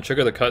there and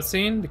trigger the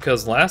cutscene?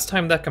 Because last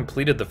time that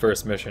completed the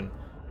first mission.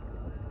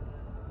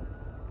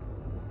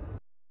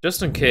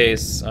 Just in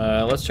case,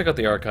 let's check out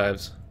the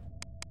archives.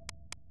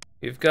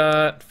 We've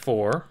got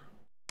 4.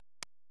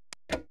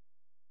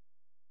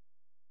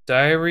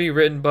 Diary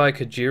written by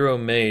Kajiro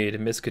Maid.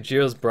 Miss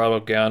Kajiro's bridal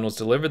gown was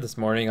delivered this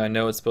morning. I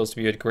know it's supposed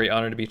to be a great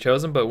honor to be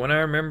chosen, but when I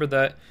remember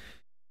that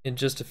in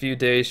just a few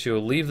days she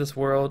will leave this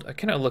world, I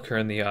cannot look her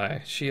in the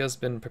eye. She has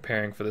been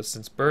preparing for this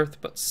since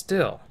birth, but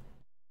still.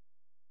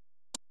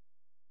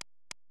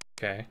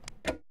 Okay.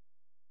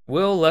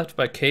 Will left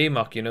by Kei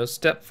Makino's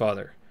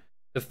stepfather.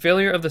 The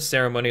failure of the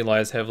ceremony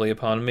lies heavily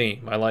upon me.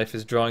 My life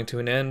is drawing to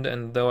an end,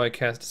 and though I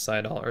cast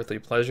aside all earthly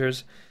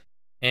pleasures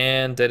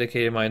and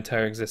dedicated my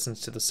entire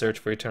existence to the search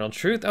for eternal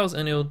truth, I was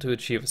unable to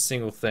achieve a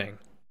single thing.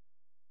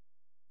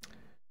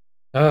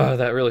 Oh,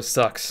 that really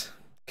sucks.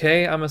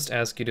 Okay, I must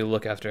ask you to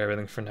look after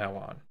everything from now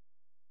on.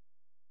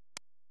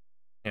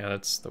 Yeah,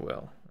 that's the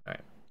will.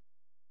 Alright.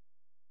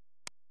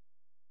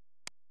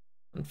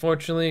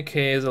 Unfortunately,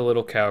 Kay is a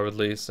little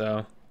cowardly,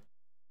 so...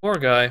 Poor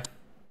guy.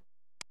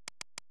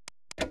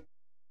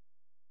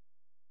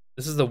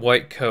 This is the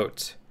white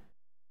coat.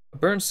 A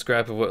burnt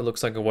scrap of what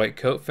looks like a white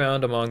coat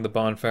found among the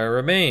bonfire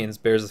remains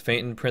bears a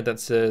faint imprint that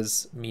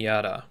says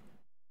Miata.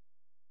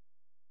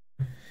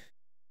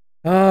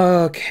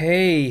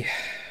 Okay.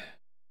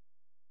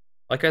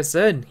 Like I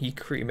said, he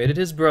cremated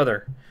his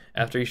brother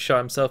after he shot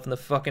himself in the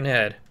fucking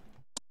head.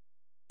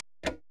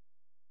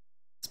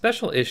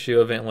 Special issue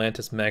of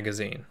Atlantis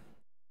magazine.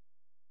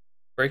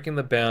 Breaking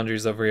the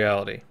boundaries of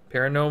reality.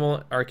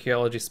 Paranormal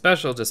archaeology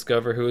special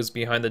discover who is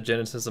behind the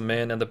genesis of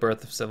man and the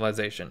birth of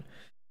civilization.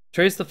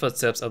 Trace the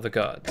footsteps of the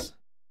gods.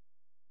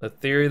 The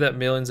theory that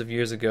millions of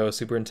years ago,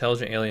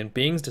 superintelligent alien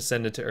beings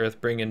descended to Earth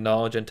bringing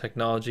knowledge and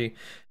technology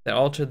that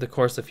altered the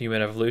course of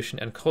human evolution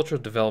and cultural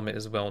development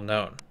is well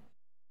known.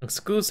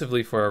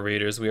 Exclusively for our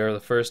readers, we are the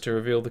first to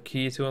reveal the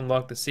key to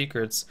unlock the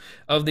secrets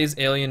of these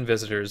alien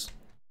visitors.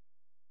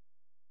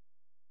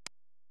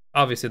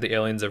 Obviously the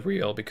aliens are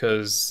real,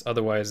 because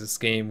otherwise this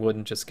game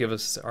wouldn't just give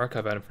us an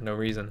archive item for no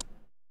reason.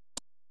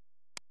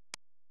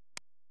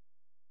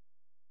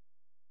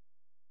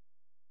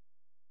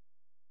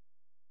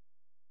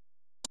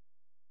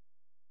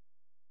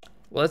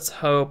 Let's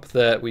hope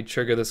that we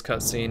trigger this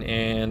cutscene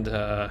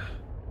and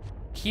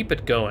keep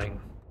it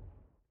going.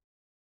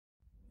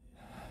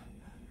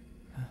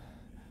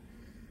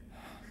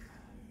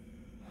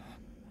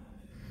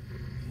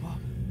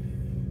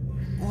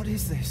 What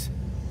is this?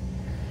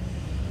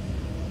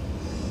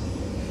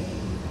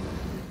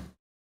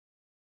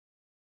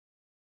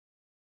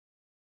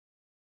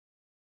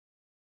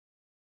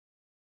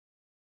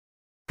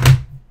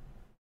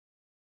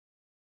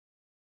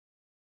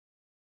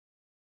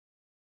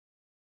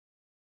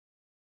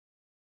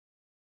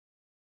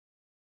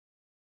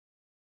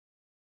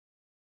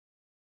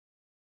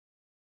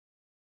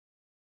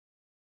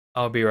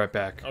 I'll be right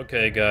back.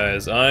 Okay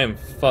guys, I'm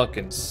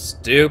fucking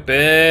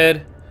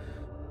stupid.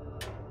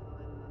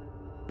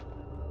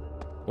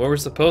 What we're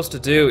supposed to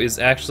do is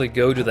actually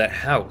go to that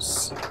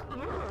house.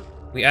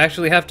 We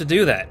actually have to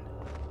do that.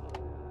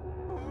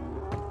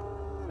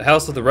 The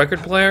house with the record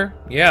player?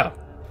 Yeah.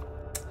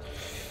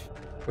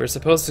 We're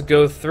supposed to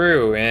go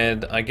through,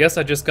 and I guess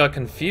I just got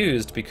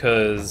confused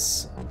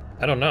because...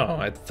 I don't know,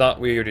 I thought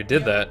we already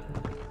did that.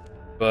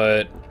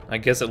 But I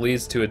guess it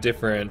leads to a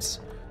different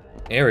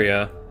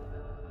area.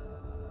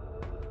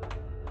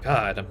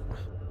 God,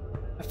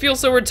 I feel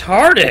so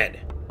retarded!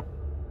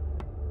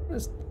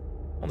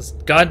 All this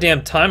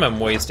goddamn time I'm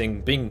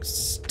wasting being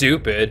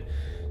stupid.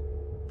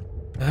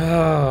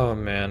 Oh,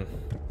 man.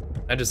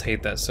 I just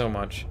hate that so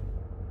much.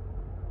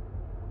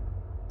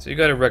 So you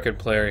got a record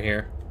player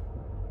here.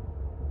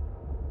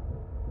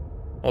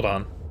 Hold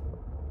on.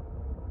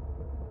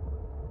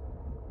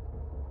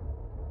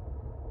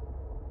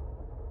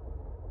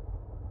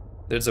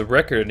 There's a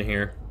record in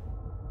here.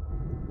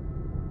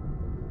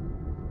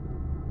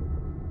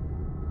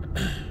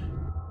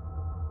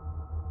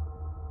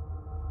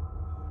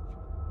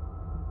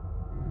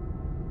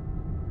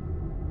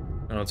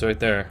 Oh, it's right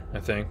there, I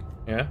think.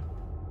 Yeah?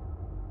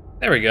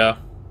 There we go.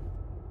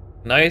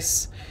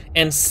 Nice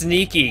and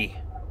sneaky.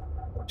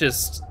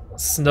 Just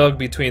snug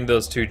between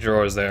those two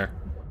drawers there.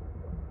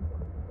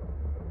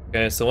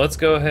 Okay, so let's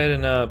go ahead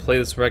and play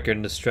this record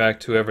and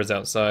distract whoever's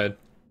outside.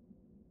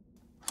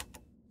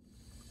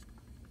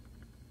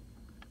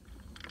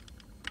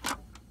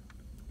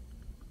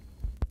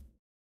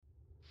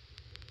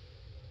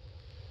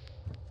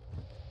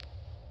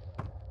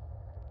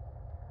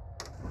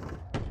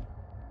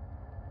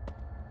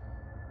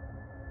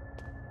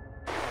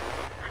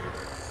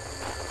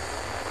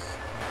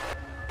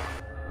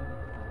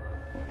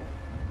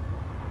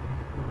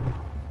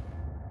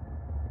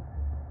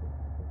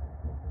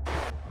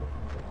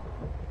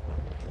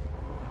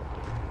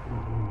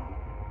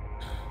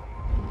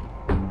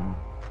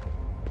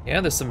 Yeah,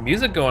 there's some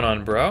music going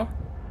on, bro.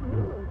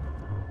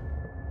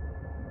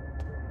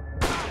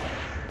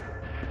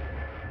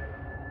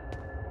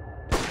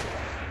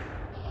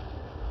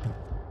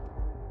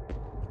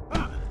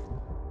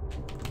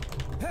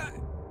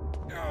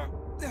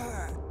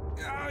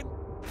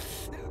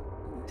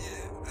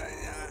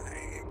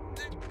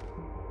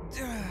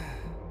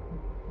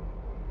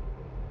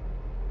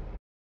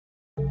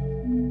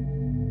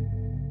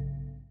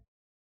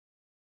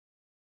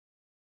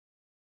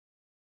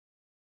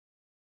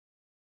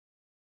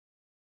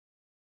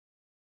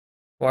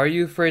 Why are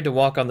you afraid to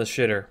walk on the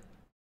shitter?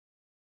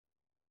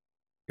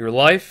 Your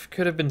life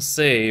could have been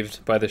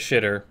saved by the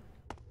shitter,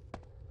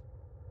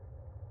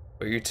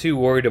 but you're too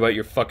worried about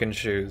your fucking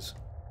shoes.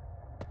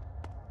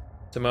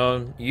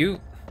 Simone,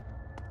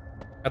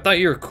 I thought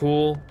you were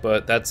cool,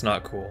 but that's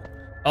not cool.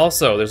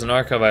 Also, there's an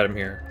archive item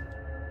here.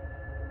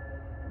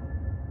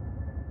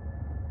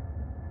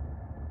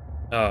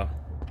 Oh,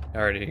 I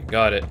already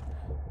got it.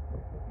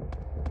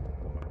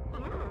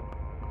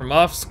 From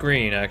off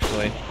screen,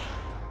 actually.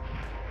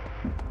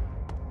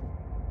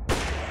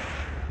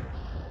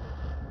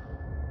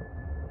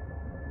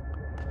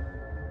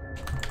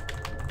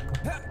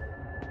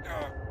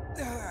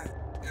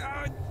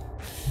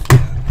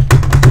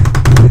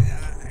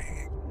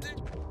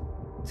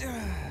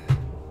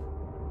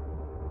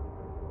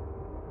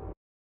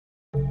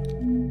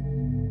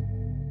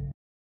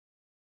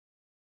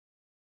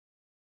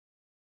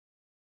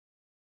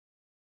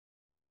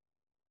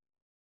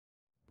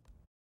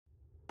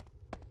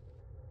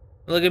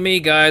 Look at me,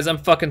 guys, I'm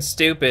fucking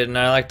stupid and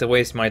I like to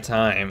waste my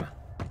time.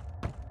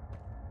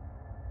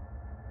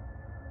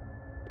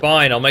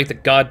 Fine, I'll make the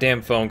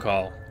goddamn phone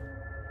call.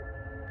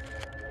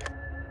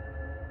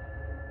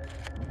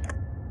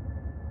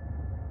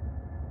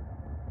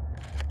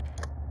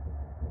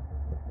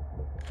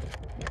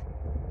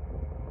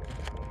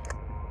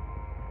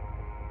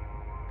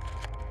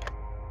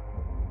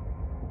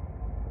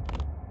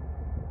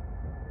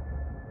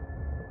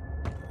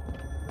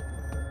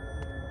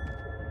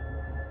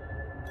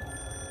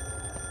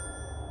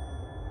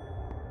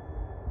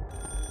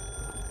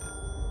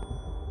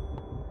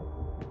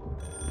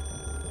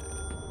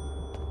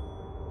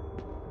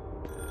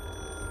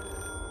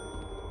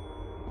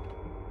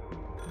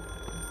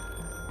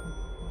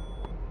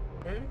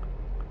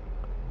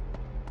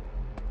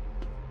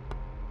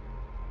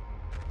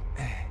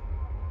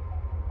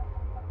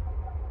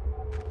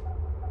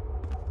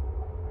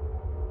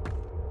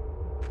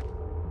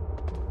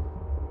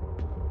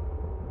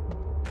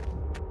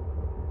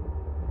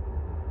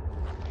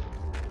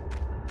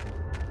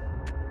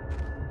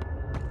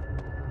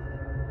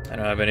 I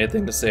don't have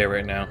anything to say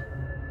right now.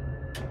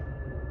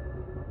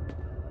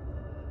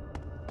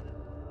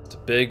 It's a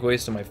big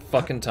waste of my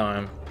fucking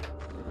time.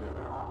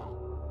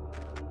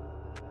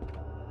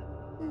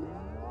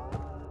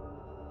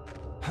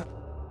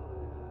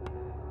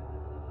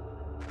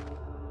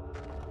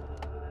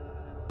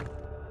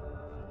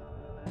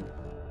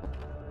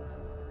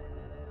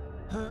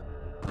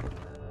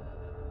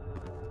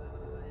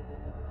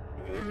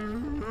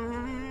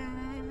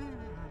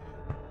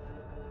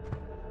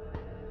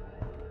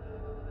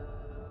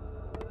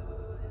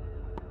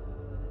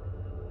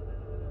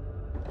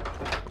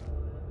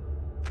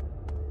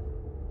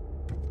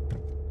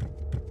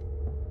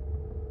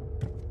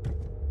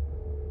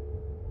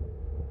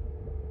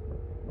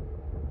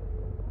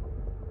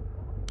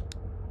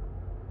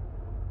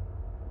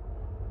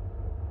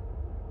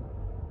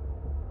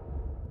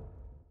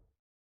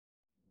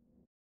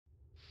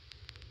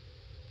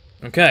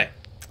 Okay.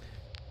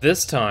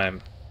 This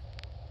time,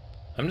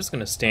 I'm just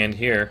gonna stand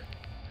here.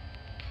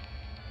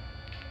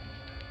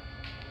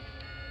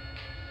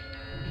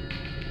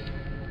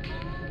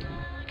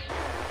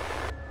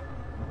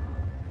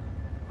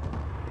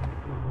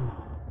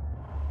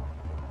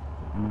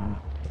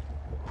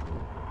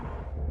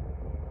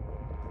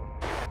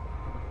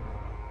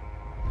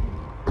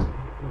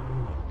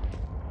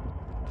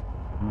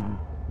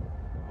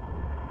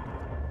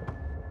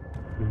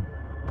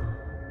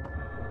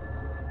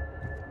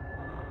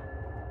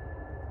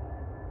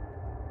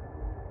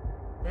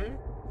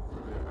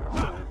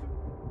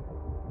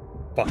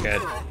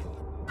 Fuckhead.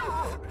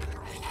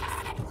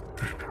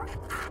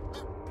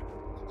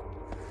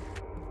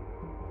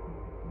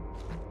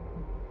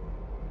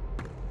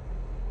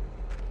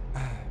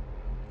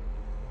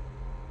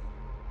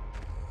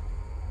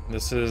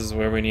 This is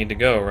where we need to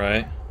go,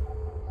 right?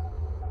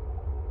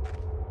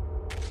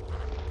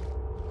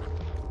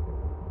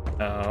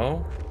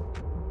 No.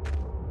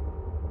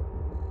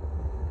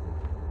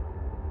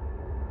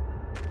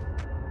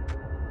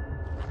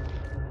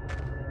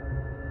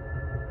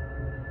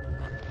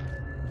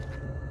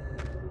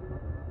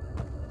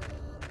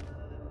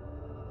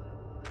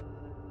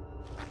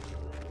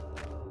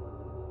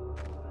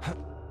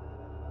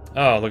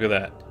 Oh, look at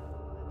that.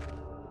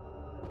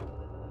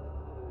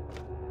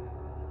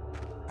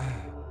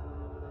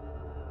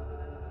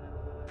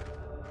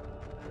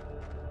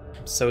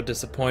 I'm so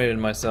disappointed in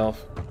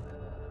myself.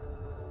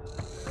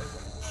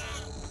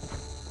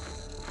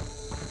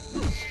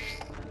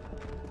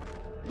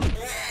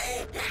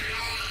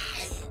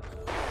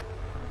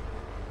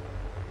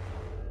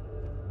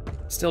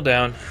 Still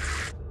down.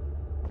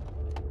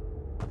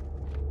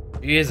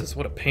 Jesus,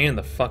 what a pain in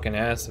the fucking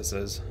ass this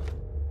is.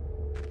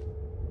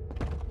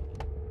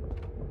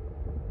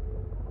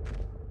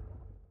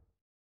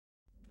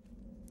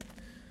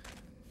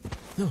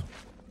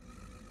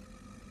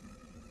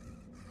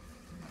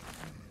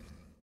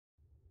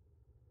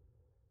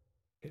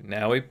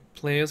 Now we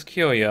play as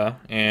Kyoya,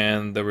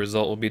 and the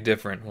result will be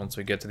different once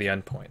we get to the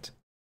end point.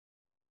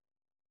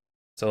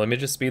 So let me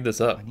just speed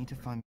this up. I need to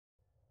find...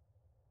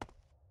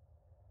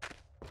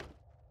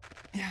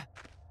 Yeah.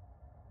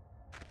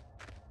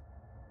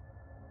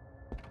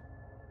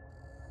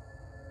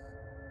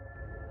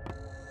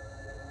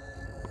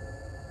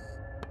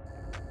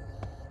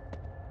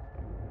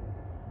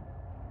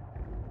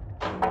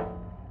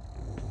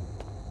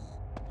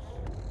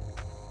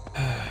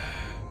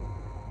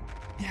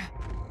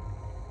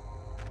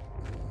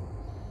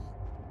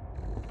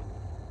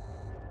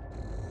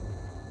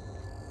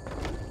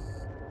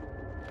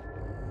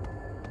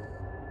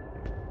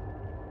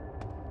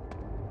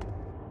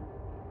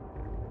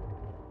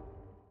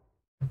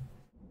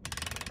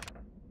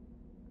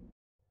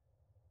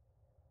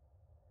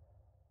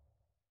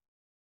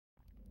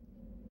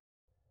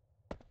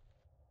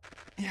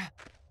 Yeah.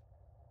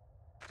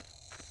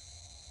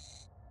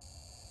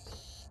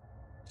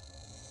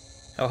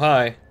 Oh,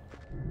 hi.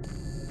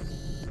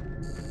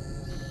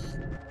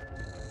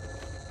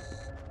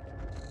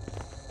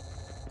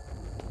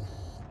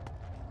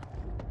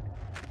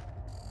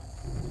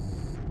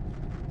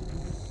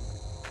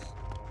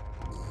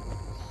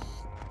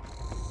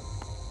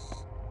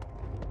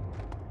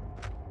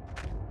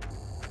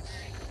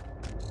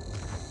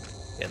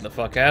 Getting the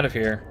fuck out of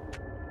here.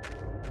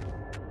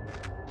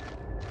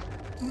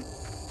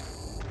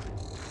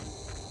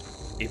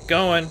 Keep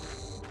going.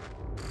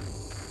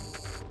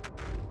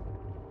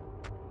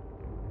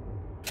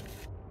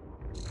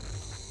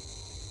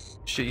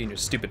 Shit you in your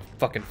stupid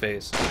fucking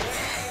face.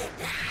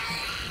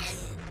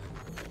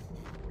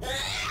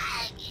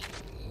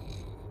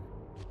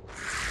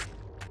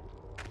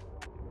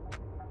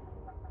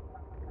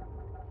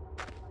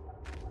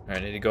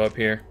 Alright, need to go up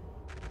here.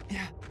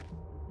 Yeah.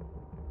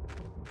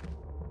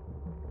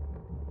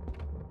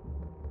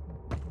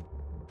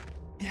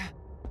 Yeah.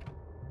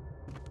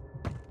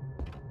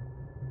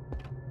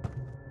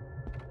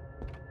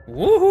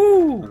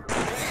 Woohoo!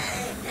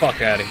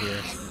 Fuck out of here.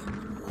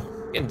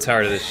 Getting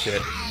tired of this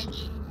shit.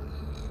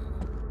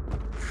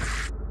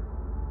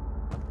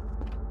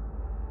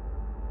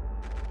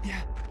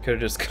 Yeah. Could have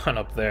just gone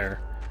up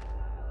there.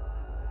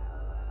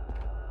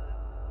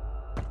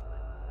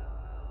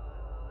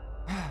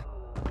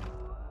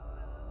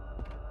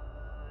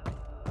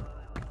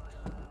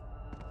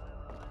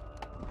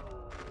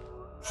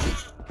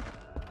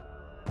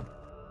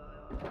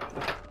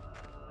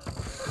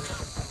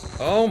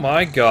 Oh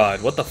my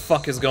god, what the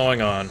fuck is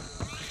going on?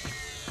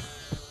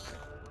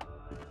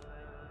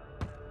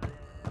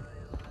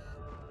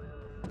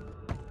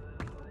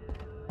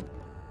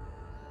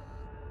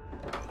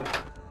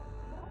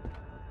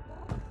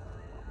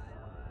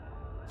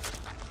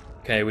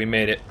 Okay, we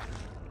made it.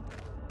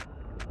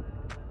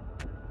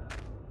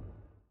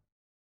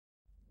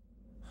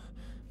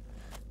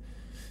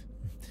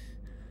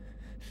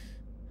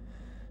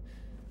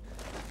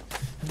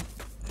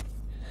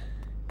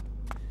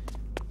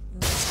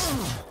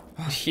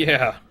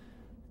 Yeah.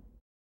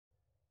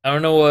 I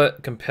don't know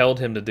what compelled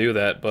him to do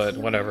that, but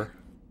whatever.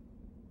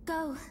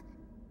 Go.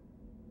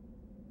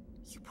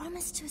 You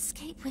promised to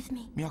escape with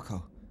me.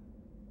 Miyako.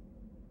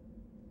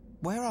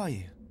 Where are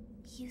you?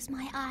 Use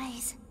my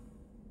eyes.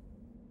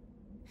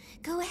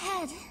 Go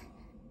ahead.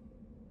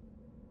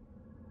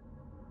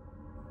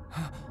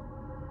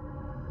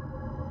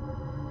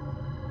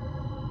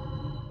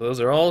 Those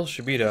are all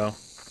Shibito.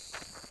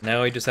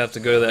 Now we just have to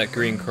go to that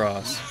green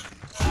cross.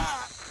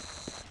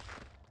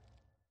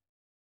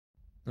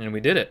 And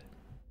we did it.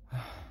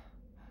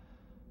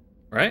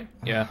 Right?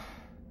 Yeah.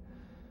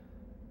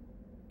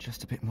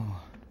 Just a bit more.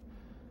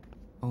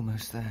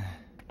 Almost there.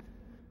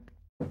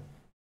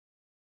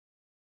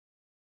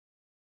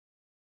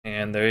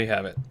 And there you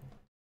have it.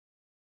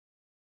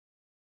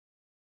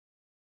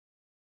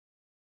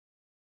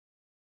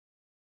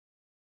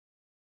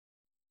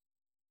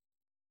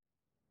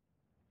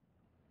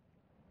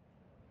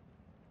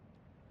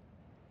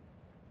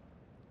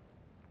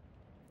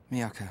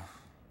 Miyako.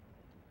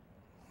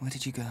 Where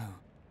did you go?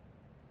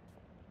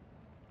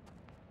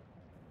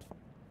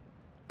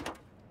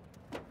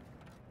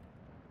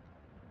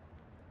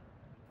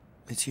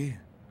 It's you.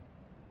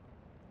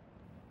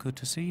 Good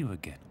to see you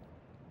again.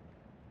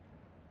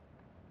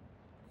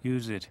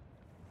 Use it.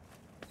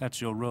 That's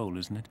your role,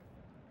 isn't it?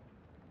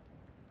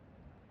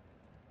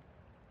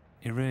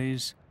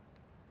 Erase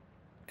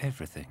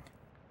everything.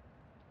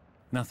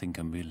 Nothing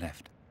can be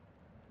left.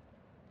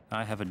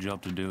 I have a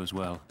job to do as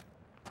well.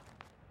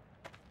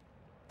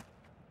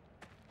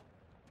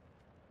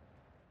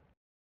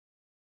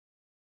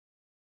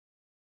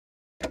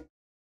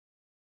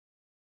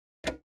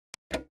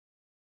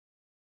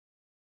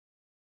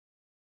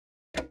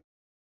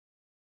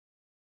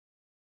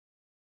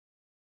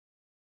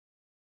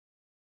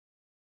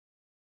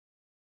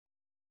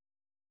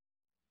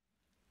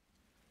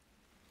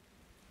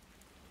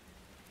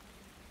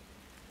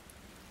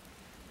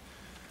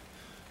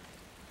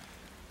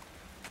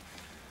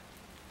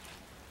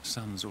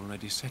 Sun's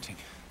already setting.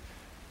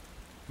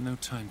 No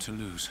time to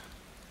lose.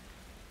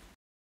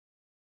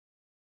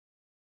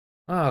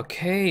 Oh,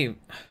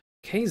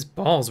 Kay's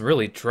balls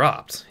really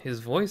dropped. His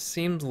voice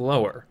seems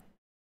lower.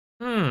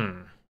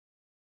 But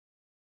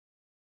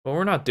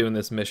we're not doing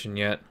this mission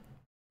yet.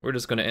 We're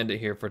just gonna end it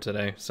here for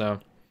today, so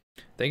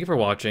thank you for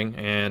watching,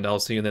 and I'll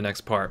see you in the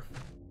next part.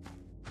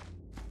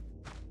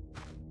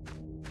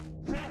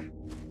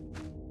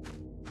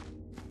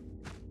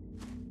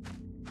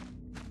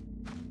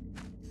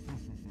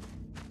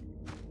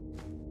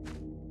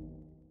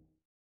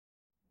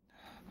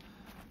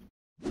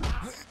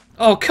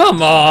 Oh,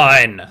 come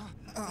on!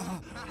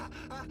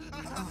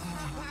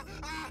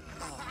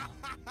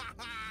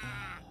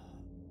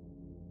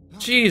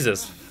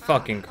 Jesus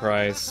fucking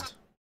Christ.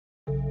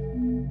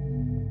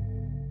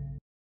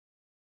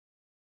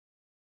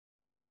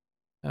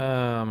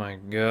 Oh my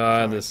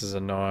god, this is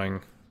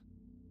annoying.